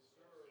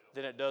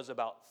than it does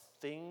about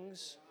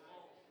things.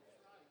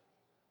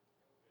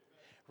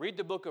 Read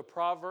the book of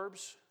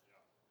Proverbs.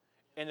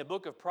 In the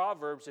book of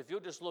Proverbs, if you'll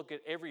just look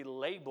at every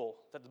label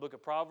that the book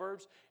of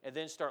Proverbs and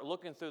then start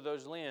looking through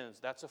those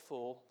lenses, that's a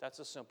fool, that's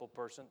a simple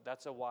person,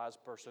 that's a wise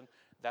person,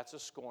 that's a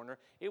scorner.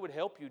 It would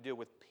help you deal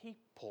with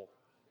people.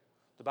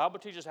 The Bible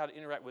teaches how to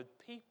interact with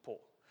people.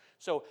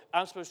 So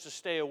I'm supposed to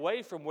stay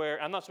away from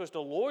I'm not supposed to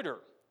loiter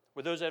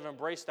with those that have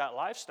embraced that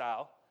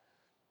lifestyle,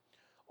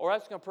 or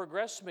that's going to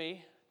progress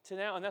me to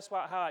now, and that's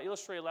how I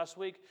illustrated last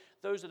week,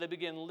 those that they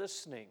begin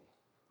listening.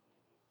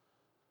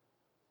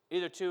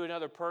 Either to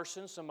another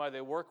person, somebody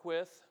they work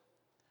with,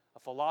 a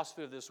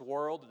philosophy of this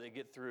world that they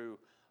get through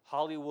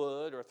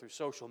Hollywood or through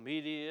social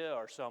media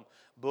or some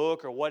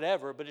book or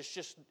whatever, but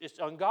it's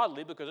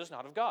ungodly because it's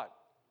not of God.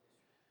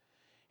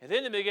 And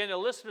then they begin to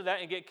listen to that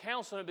and get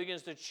counsel, and it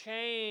begins to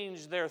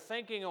change their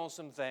thinking on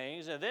some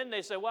things. And then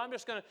they say, well, I'm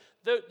just going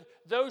to,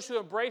 those who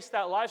embrace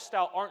that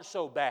lifestyle aren't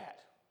so bad.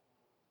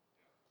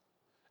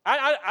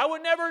 I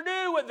would never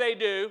do what they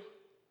do.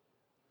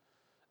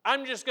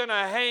 I'm just going to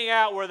hang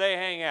out where they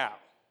hang out.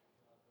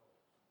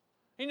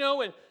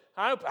 And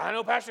I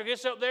know Pastor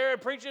gets up there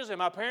and preaches, and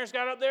my parents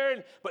got up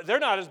there, but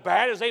they're not as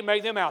bad as they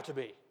make them out to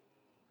be.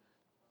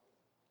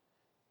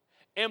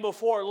 And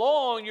before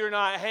long, you're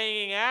not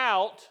hanging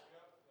out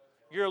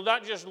You're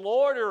not just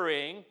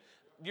loitering,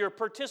 you're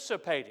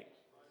participating.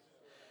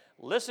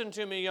 Listen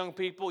to me, young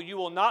people. You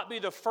will not be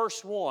the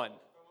first one.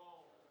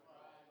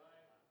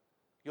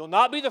 You'll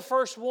not be the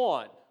first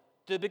one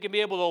to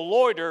be able to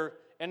loiter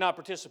and not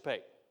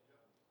participate.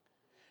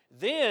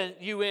 Then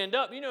you end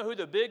up, you know who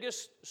the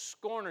biggest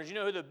scorners, you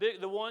know who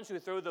the ones who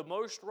throw the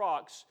most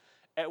rocks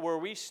at where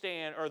we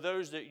stand are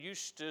those that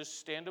used to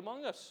stand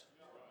among us.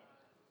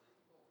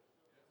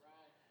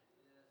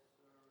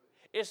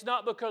 It's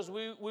not because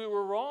we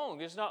were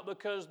wrong. It's not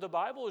because the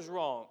Bible is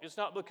wrong. It's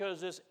not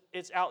because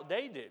it's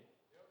outdated.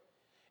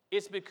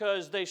 It's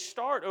because they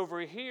start over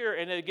here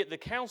and they get the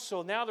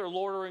counsel. Now they're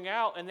loitering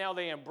out and now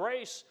they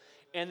embrace.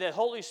 And the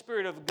Holy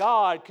Spirit of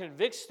God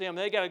convicts them.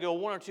 They got to go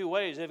one or two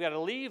ways. They've got to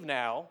leave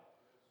now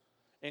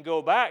and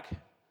go back.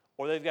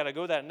 Or they've got to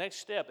go that next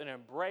step and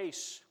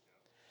embrace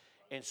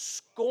and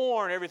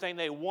scorn everything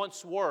they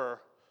once were.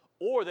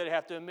 Or they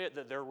have to admit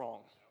that they're wrong.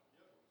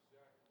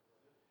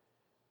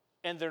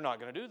 And they're not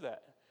going to do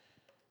that.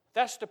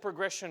 That's the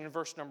progression in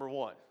verse number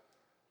 1.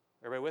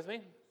 Everybody with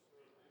me?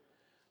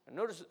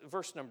 Notice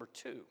verse number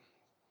 2.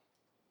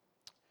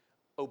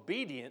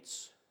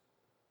 Obedience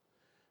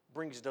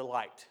brings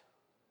delight.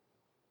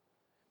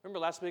 Remember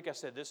last week I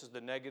said this is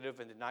the negative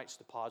and tonight's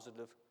the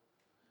positive?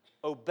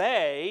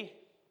 Obey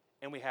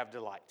and we have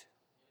delight.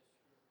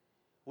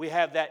 We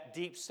have that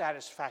deep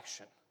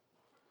satisfaction.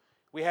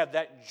 We have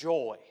that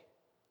joy.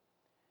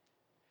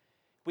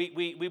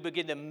 We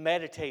begin to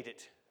meditate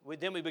it.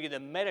 Then we begin to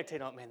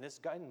meditate on, man, this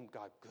God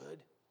good.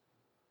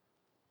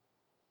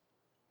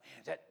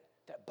 Man,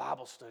 that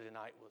Bible study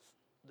tonight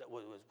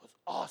was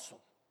awesome.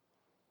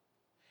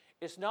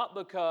 It's not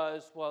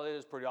because, well, it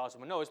is pretty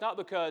awesome. No, it's not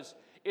because,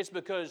 it's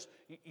because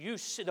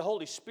the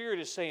Holy Spirit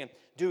is saying,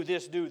 do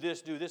this, do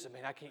this, do this. And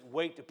man, I can't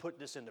wait to put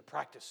this into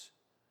practice.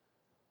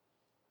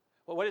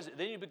 Well, what is it?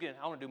 Then you begin,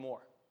 I want to do more.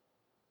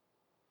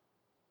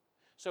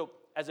 So,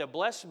 as a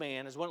blessed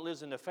man, as one that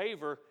lives in the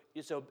favor,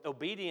 it's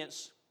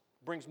obedience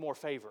brings more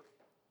favor.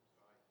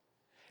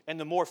 And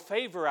the more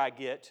favor I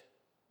get,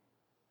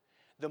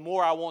 the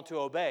more I want to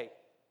obey.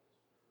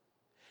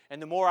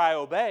 And the more I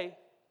obey,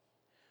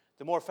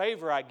 the more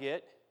favor I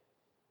get.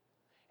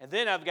 And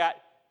then I've got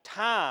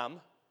time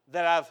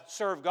that I've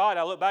served God.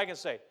 I look back and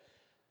say,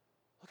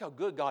 look how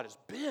good God has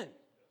been.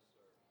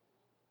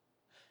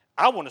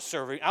 I want to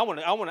serve Him. I'm going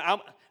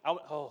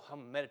to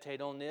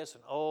meditate on this.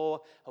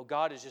 And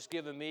God has just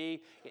given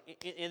me.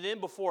 And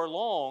then before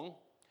long,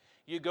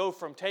 you go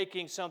from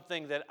taking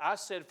something that I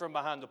said from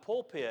behind the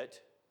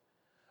pulpit,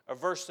 a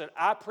verse that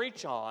I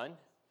preach on,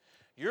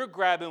 you're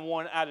grabbing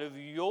one out of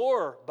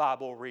your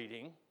Bible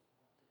reading,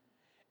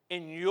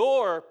 and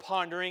you're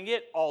pondering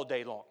it all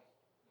day long.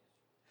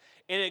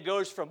 And it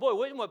goes from, boy,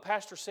 wasn't what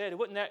Pastor said,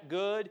 wasn't that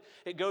good?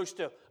 It goes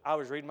to, I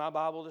was reading my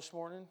Bible this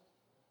morning,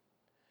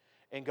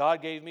 and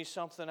God gave me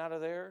something out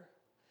of there.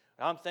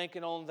 And I'm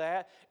thinking on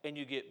that, and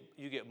you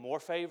get more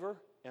favor,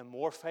 and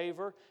more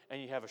favor,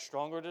 and you have a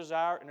stronger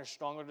desire and a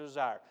stronger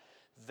desire.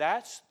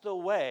 That's the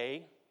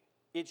way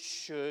it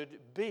should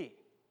be.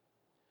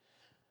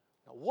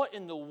 Now, what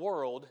in the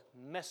world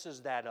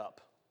messes that up?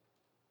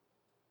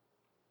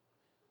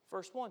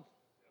 Verse 1.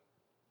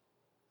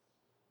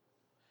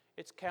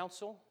 It's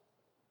counsel,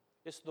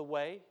 it's the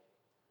way,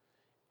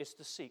 it's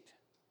the seat.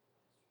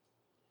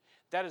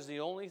 That is the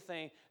only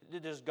thing.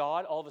 Does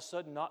God all of a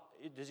sudden not,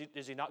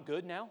 is He not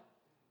good now?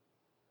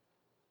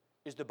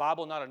 Is the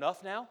Bible not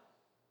enough now?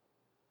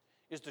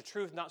 Is the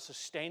truth not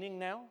sustaining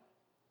now?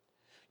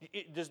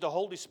 Does the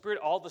Holy Spirit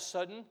all of a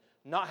sudden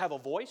not have a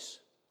voice?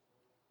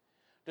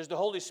 Does the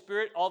Holy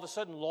Spirit all of a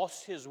sudden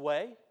lost His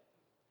way?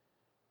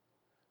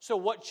 So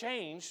what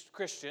changed,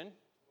 Christian,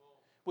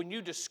 when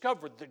you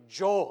discovered the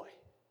joy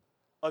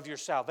of your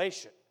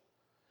salvation?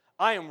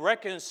 I am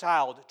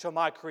reconciled to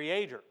my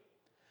Creator.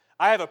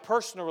 I have a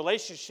personal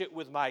relationship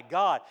with my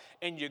God,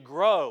 and you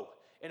grow.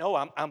 And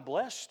I'm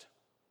blessed.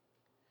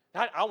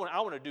 I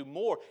want to do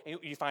more. And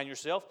you find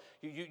yourself,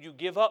 you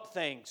give up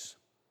things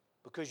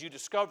because you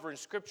discover in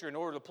Scripture in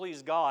order to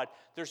please God,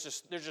 there's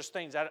just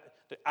things a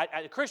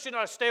Christian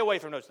ought to stay away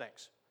from those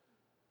things.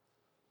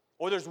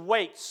 Or there's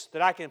weights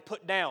that I can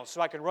put down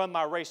so I can run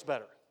my race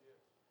better.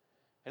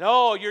 And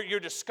you're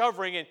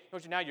discovering, and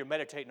now you're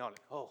meditating on it.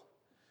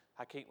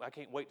 I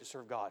can't wait to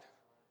serve God.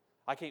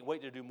 I can't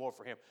wait to do more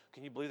for Him.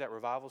 Can you believe that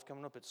revival's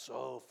coming up? It's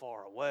so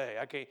far away.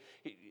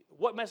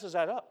 What messes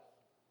that up?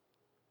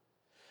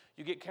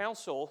 You get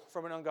counsel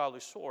from an ungodly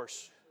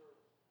source,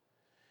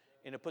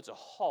 and it puts a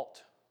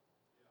halt.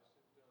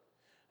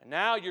 And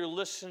now you're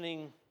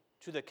listening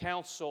to the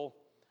counsel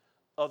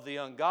of the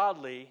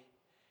ungodly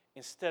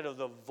instead of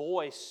the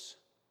voice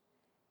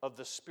of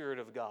the Spirit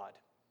of God.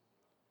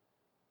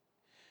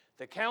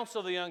 The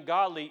counsel of the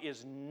ungodly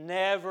is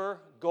never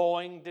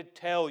going to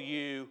tell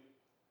you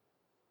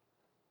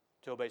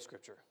to obey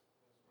Scripture.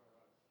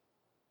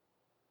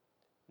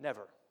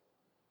 Never.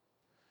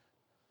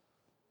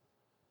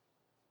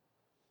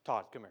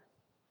 Todd, come here.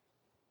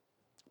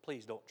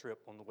 Please don't trip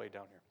on the way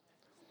down here.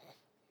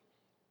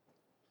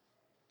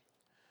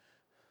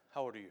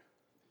 How old are you?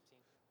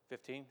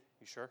 15. 15?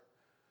 You sure?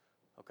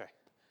 Okay.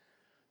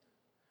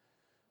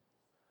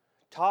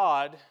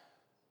 Todd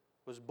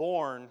was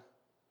born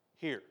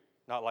here.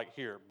 Not like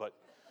here, but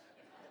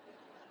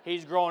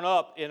he's grown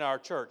up in our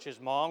church. His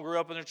mom grew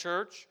up in the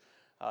church.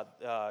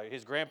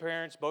 His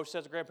grandparents, both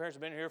sets of grandparents,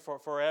 have been here for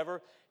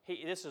forever.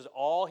 This is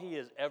all he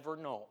has ever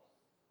known.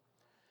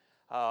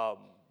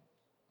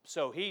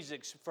 So he's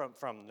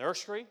from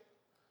nursery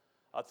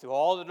through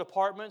all the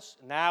departments,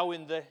 now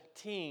in the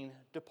teen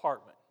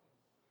department.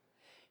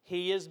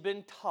 He has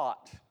been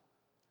taught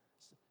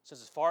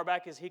since as far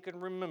back as he can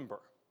remember,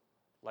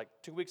 like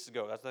 2 weeks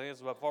ago. I think that's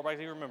about far back as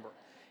he can remember.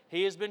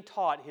 He has been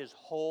taught his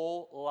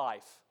whole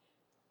life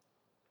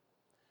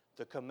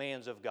the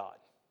commands of God.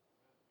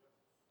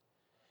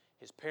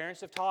 His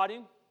parents have taught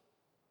him.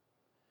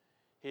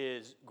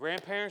 His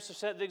grandparents have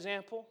set the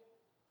example.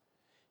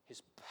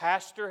 His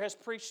pastor has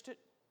preached it.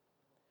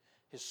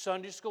 His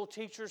Sunday school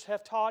teachers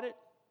have taught it.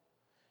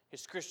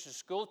 His Christian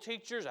school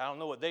teachers, I don't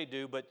know what they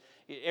do, but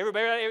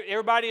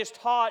everybody is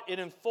taught and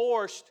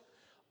enforced,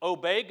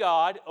 obey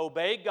God,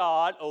 obey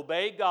God,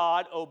 obey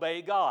God,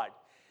 obey God.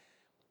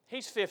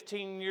 He's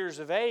 15 years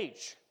of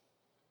age.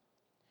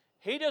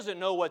 He doesn't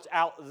know what's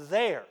out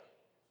there.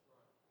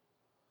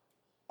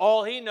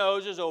 All he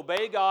knows is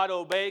obey God,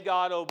 obey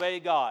God, obey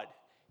God.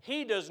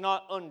 He does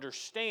not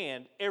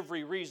understand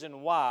every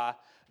reason why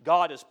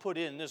God has put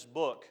in this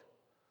book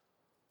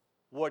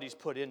what He's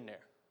put in there.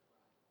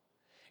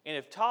 And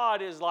if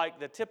Todd is like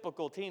the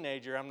typical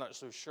teenager, I'm not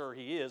so sure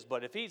he is,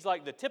 but if he's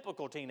like the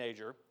typical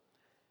teenager,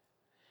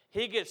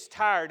 he gets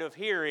tired of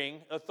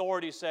hearing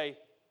authorities say,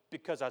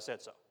 because I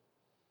said so.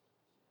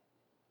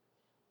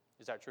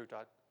 Is that true,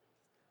 Todd?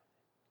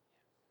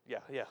 Yeah,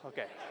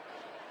 okay.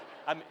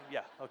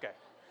 Okay.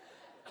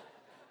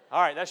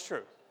 All right, that's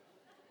true.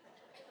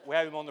 We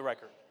have him on the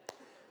record.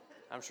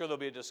 I'm sure there'll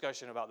be a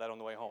discussion about that on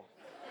the way home.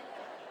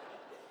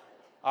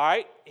 All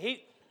right,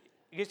 he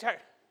gets tired.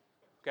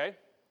 Okay?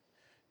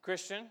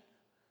 Christian,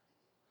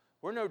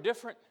 we're no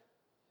different.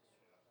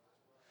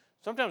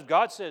 Sometimes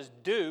God says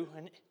do,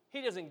 and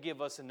He doesn't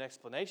give us an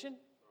explanation.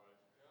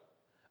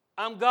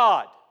 I'm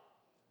God.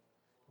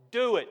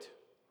 Do it.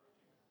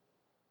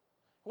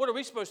 What are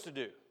we supposed to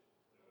do?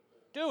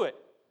 Do it.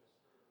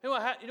 You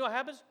know what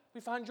happens? We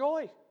find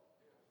joy.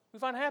 We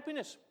find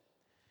happiness.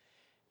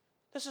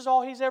 This is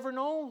all he's ever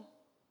known.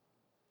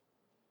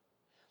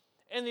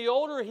 And the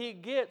older he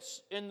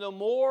gets, and the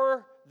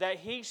more that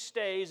he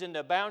stays in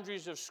the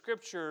boundaries of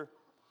Scripture,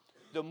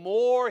 the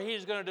more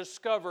he's going to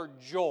discover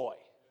joy.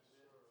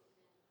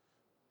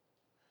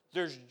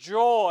 There's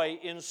joy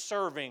in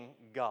serving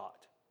God.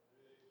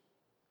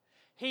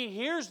 He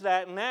hears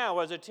that now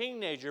as a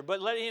teenager,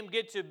 but let him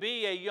get to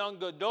be a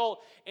young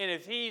adult, and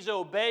if he's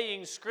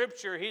obeying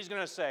Scripture, he's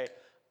going to say,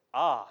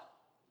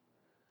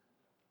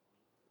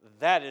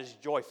 that is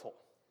joyful.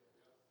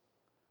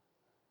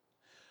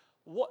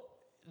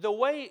 The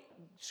way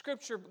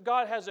Scripture,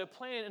 God has a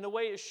plan and the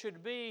way it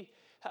should be,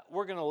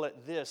 we're going to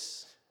let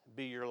this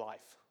be your life.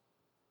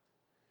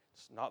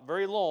 It's not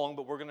very long,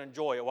 but we're going to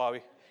enjoy it while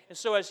we... And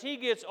so as he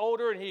gets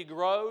older and he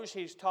grows,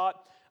 he's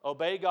taught,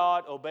 obey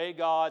God, obey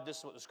God. This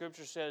is what the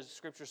Scripture says.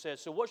 Scripture says.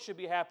 So what should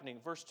be happening?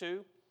 Verse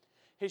 2,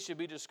 he should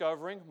be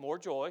discovering more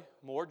joy,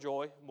 more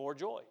joy, more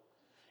joy.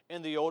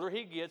 And the older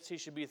he gets, he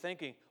should be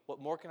thinking, what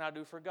more can I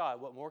do for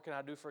God? What more can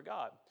I do for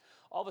God?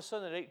 All of a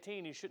sudden at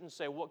 18, he shouldn't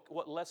say,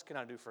 what less can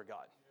I do for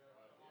God?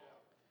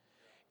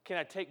 Can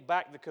I take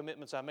back the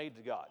commitments I made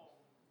to God?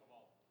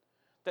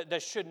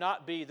 That should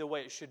not be the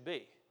way it should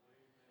be.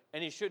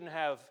 And he shouldn't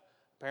have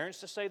parents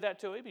to say that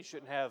to him. He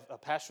shouldn't have a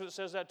pastor that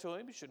says that to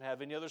him. He shouldn't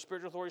have any other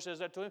spiritual authority that says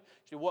that to him.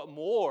 What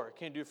more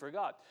can he do for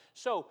God?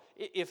 So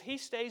if he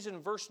stays in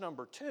verse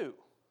number 2,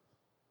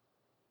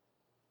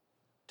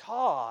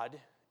 Todd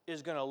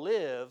is going to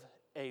live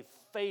a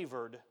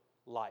favored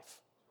life.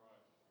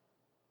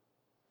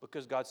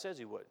 Because God says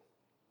he would.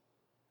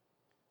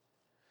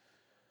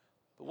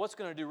 But what's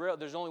going to derail?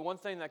 There's only one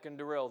thing that can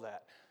derail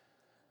that.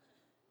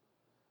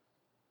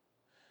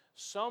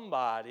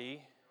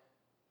 Somebody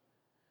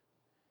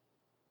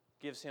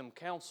gives him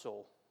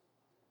counsel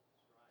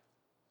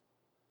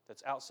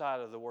that's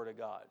outside of the Word of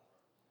God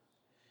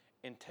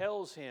and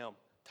tells him,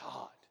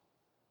 Todd,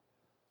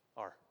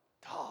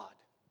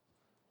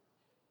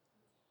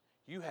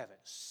 you haven't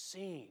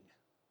seen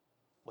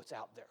what's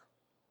out there.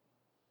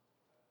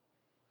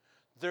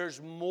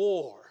 There's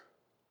more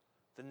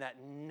than that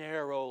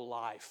narrow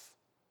life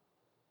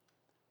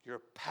your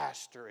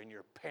pastor and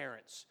your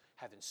parents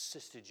have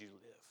insisted you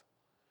live.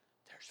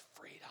 There's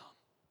freedom.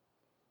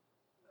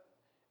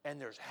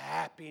 And there's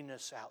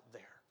happiness out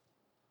there.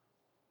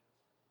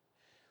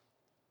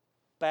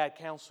 Bad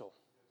counsel.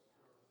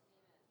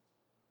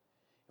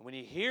 And when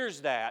he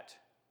hears that,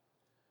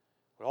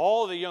 what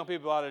all the young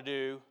people ought to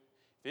do,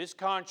 if it's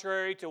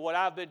contrary to what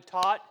I've been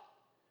taught,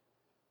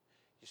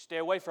 you stay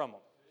away from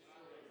them.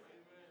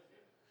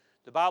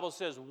 The Bible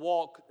says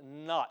walk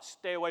not.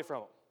 Stay away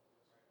from them.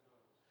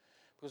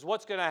 Because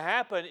what's going to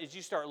happen is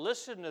you start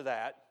listening to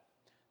that,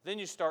 then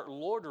you start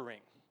loitering.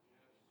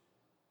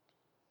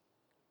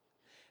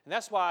 And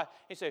that's why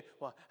he say,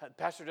 well, the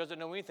pastor doesn't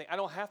know anything. I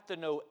don't have to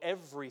know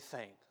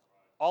everything.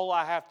 All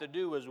I have to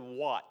do is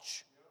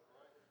watch.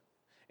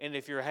 And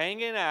if you're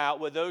hanging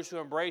out with those who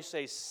embrace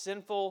a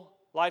sinful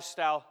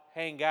lifestyle,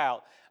 hang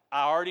out,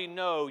 I already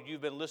know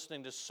you've been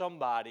listening to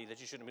somebody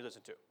that you shouldn't be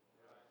listening to.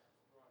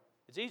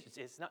 It's easy.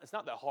 It's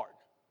not that hard.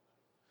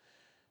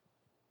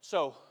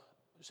 So,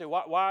 you say,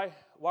 why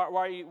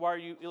are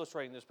you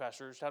illustrating this,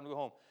 Pastor? It's time to go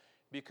home.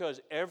 Because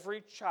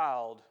every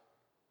child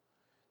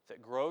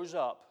that grows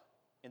up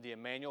in the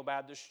Emmanuel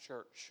Baptist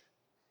Church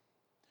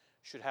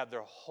should have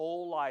their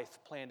whole life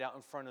planned out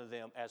in front of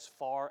them as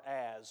far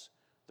as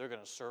they're going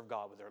to serve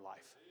God with their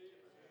life.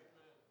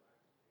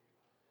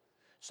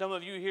 Some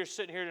of you here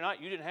sitting here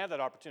tonight, you didn't have that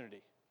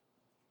opportunity.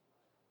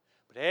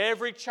 But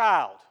every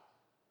child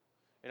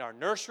in our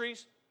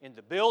nurseries, in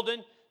the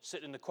building,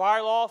 sitting in the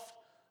choir loft,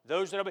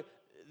 those that are,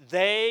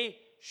 they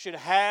should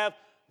have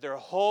their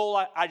whole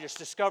life. I just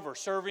discover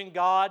serving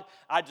God.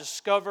 I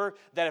discover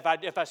that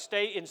if I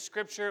stay in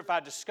Scripture, if I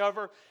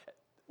discover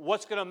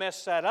what's going to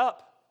mess that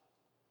up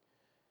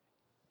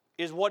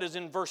is what is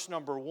in verse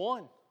number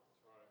 1.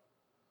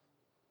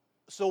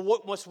 So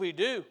what must we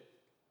do?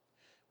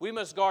 We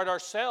must guard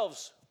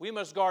ourselves. We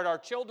must guard our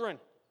children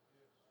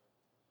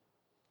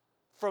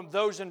from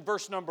those in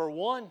verse number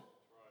 1.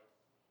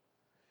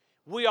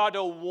 We ought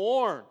to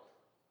warn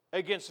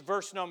against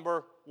verse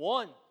number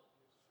 1.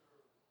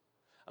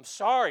 I'm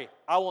sorry,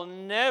 I will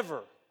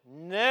never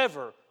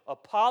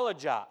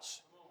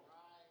apologize.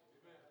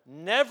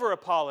 Never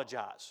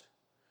apologize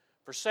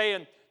for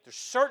saying there's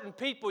certain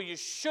people you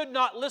should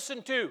not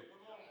listen to.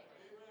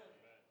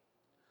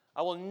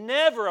 I will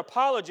never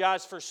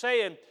apologize for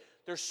saying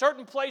there's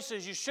certain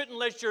places you shouldn't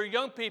let your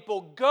young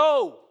people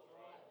go.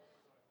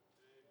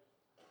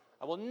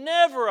 I will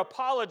never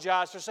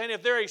apologize for saying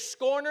if they're a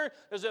scorner,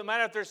 doesn't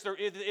matter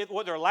if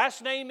what their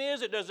last name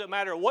is, it doesn't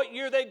matter what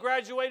year they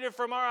graduated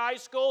from our high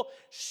school,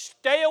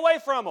 stay away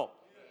from them.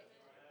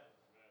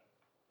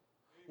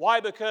 Why?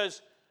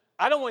 Because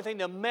I don't want anything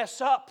to mess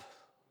up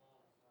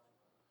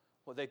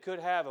what they could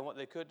have and what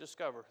they could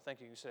discover. Thank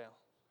you, Sam.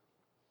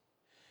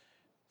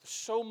 There's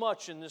so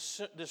much in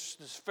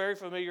this very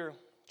familiar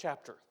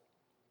chapter.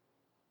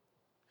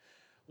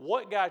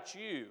 What got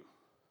you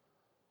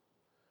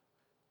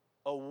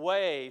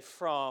away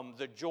from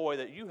the joy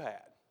that you had?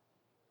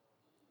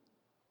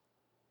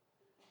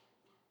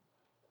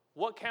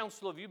 What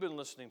counsel have you been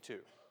listening to?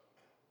 It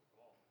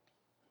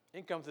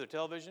can come through the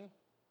television,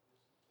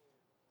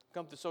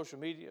 come through social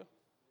media,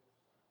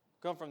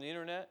 come from the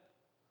internet,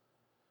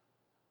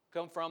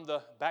 come from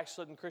the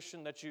backslidden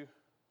Christian that you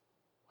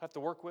have to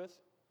work with.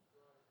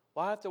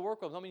 Well, I have to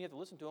work with them. I mean, you have to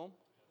listen to them.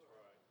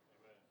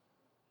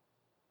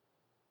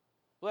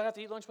 Well, I have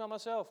to eat lunch by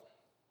myself.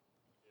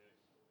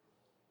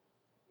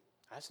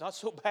 That's not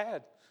so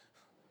bad.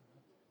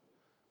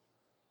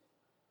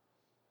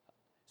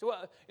 So,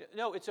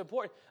 no, it's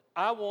important.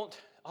 I want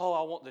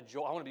the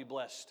joy. I want to be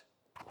blessed.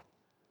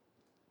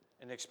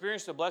 And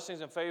experience the blessings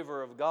and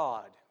favor of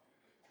God.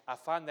 I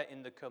find that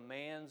in the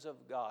commands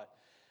of God.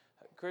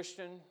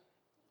 Christian,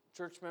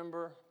 church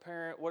member,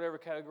 parent, whatever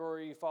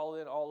category you fall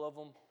in, all of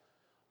them,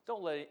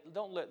 don't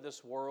let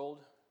this world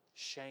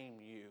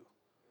shame you.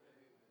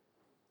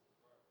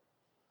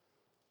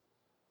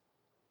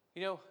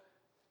 You know,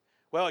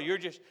 well, you're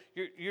just.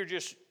 I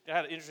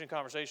had an interesting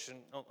conversation.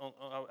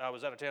 I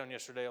was out of town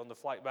yesterday on the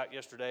flight back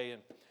yesterday,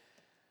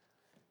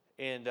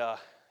 and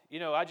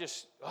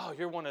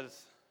you're one of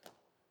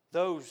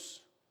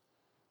those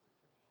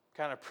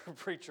kind of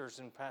preachers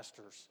and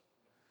pastors.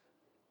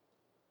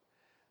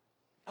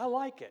 I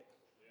like it.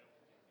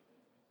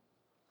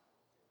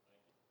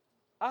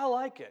 I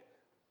like it.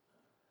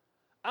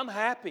 I'm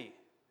happy.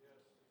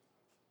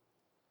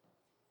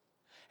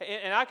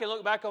 And I can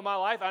look back on my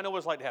life. I know what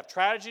it's like to have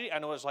tragedy. I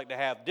know what it's like to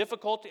have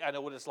difficulty. I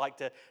know what it's like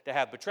to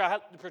have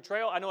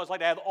betrayal. I know what it's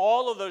like to have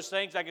all of those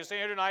things. I can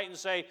stand here tonight and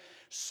say,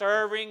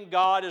 serving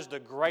God is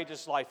the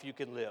greatest life you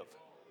can live.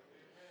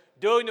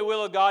 Doing the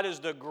will of God is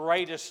the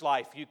greatest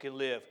life you can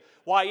live.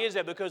 Why is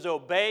that? Because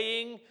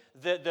obeying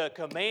the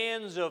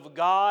commands of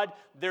God,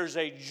 there's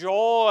a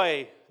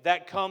joy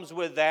that comes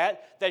with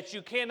that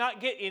you cannot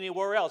get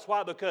anywhere else.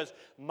 Why? Because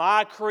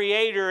my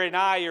Creator and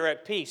I are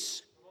at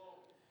peace.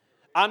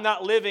 I'm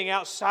not living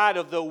outside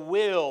of the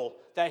will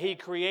that He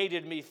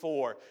created me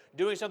for.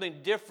 Doing something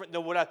different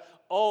than what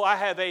I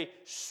have a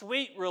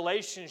sweet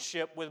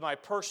relationship with my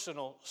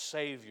personal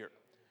Savior.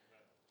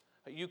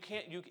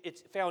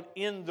 It's found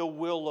in the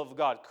will of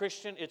God.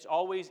 Christian, it's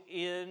always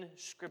in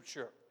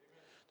Scripture.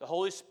 The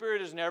Holy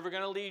Spirit is never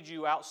going to lead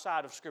you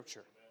outside of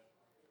Scripture.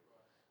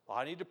 Well,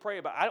 I need to pray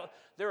about it.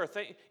 There are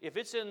things, if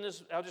it's in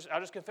this, I'll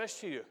just confess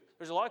to you.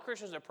 There's a lot of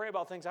Christians that pray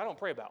about things I don't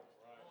pray about.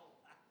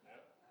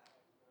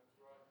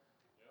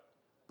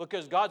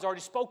 Because God's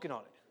already spoken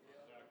on it.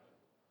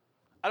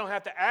 I don't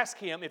have to ask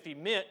Him if He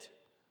meant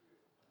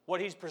what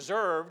He's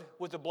preserved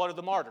with the blood of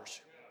the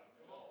martyrs.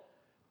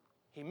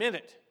 He meant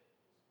it.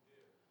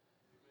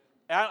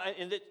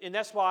 And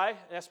that's why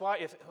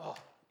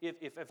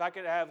if I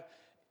could have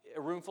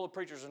a room full of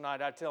preachers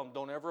tonight, I'd tell them,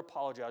 don't ever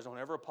apologize, don't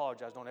ever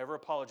apologize, don't ever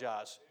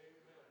apologize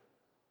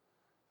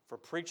for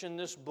preaching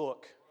this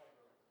book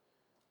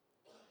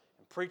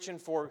preaching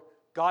for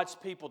God's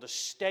people to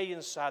stay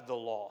inside the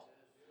law,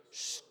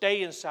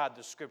 stay inside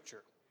the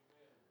Scripture.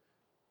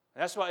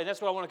 And that's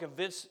what I want to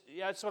convince.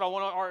 That's what I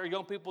want our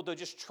young people to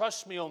just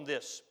trust me on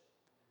this.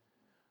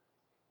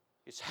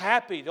 It's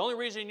happy. The only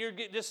reason you're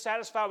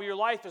dissatisfied with your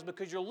life is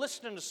because you're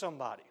listening to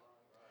somebody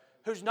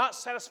who's not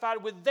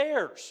satisfied with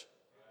theirs.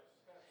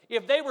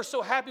 If they were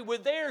so happy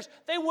with theirs,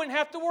 they wouldn't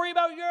have to worry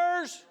about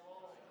yours.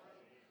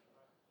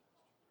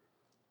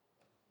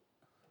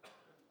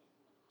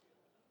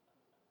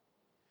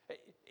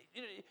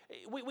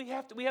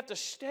 We have to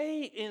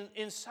stay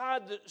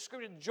inside the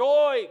Scripture.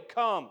 Joy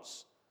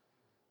comes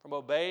from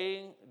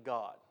obeying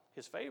God.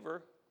 His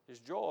favor, His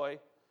joy.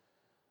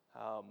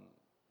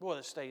 We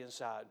want to stay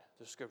inside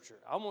the Scripture.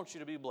 I want you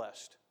to be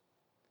blessed.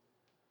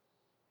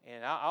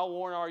 And I'll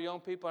warn our young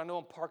people. I know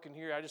I'm parking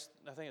here. I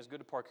think it's good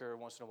to park here every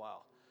once in a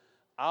while.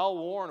 I'll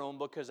warn them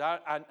because I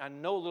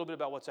know a little bit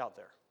about what's out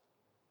there.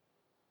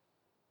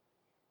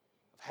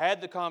 I've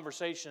had the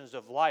conversations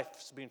of life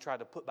being tried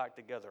to put back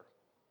together.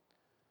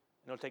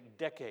 It'll take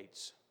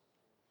decades.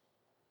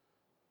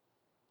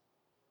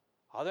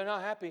 Oh, they're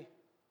not happy.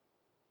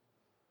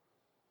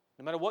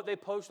 No matter what they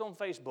post on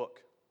Facebook.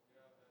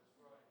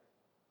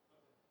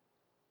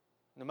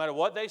 No matter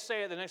what they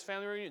say at the next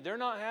family reunion, they're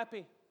not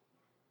happy.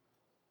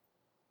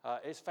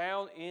 It's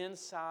found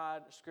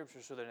inside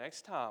Scripture. So the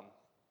next time,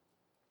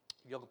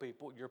 young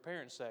people, your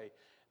parents say,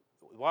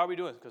 why are we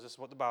doing this? Because this is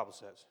what the Bible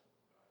says.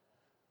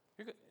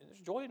 There's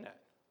joy in that.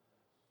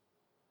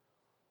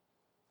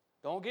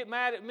 Don't get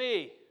mad at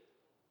me.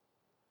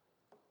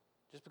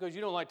 Just because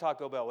you don't like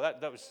Taco Bell. Well,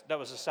 that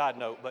was a side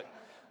note. But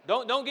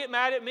don't get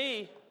mad at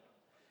me.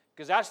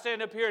 Because I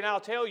stand up here and I'll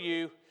tell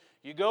you,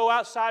 you go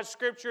outside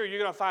Scripture, you're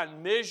going to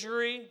find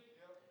misery.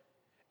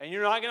 And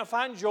you're not going to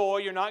find joy.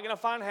 You're not going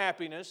to find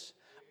happiness.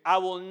 I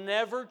will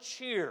never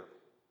cheer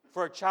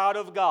for a child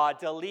of God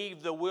to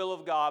leave the will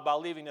of God by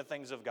leaving the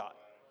things of God.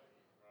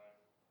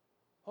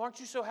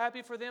 Aren't you so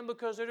happy for them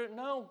because they don't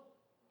know?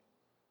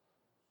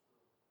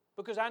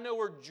 Because I know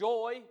where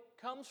joy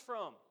comes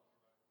from.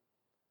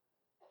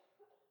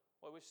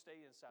 Well, we stay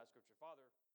inside Scripture. Father.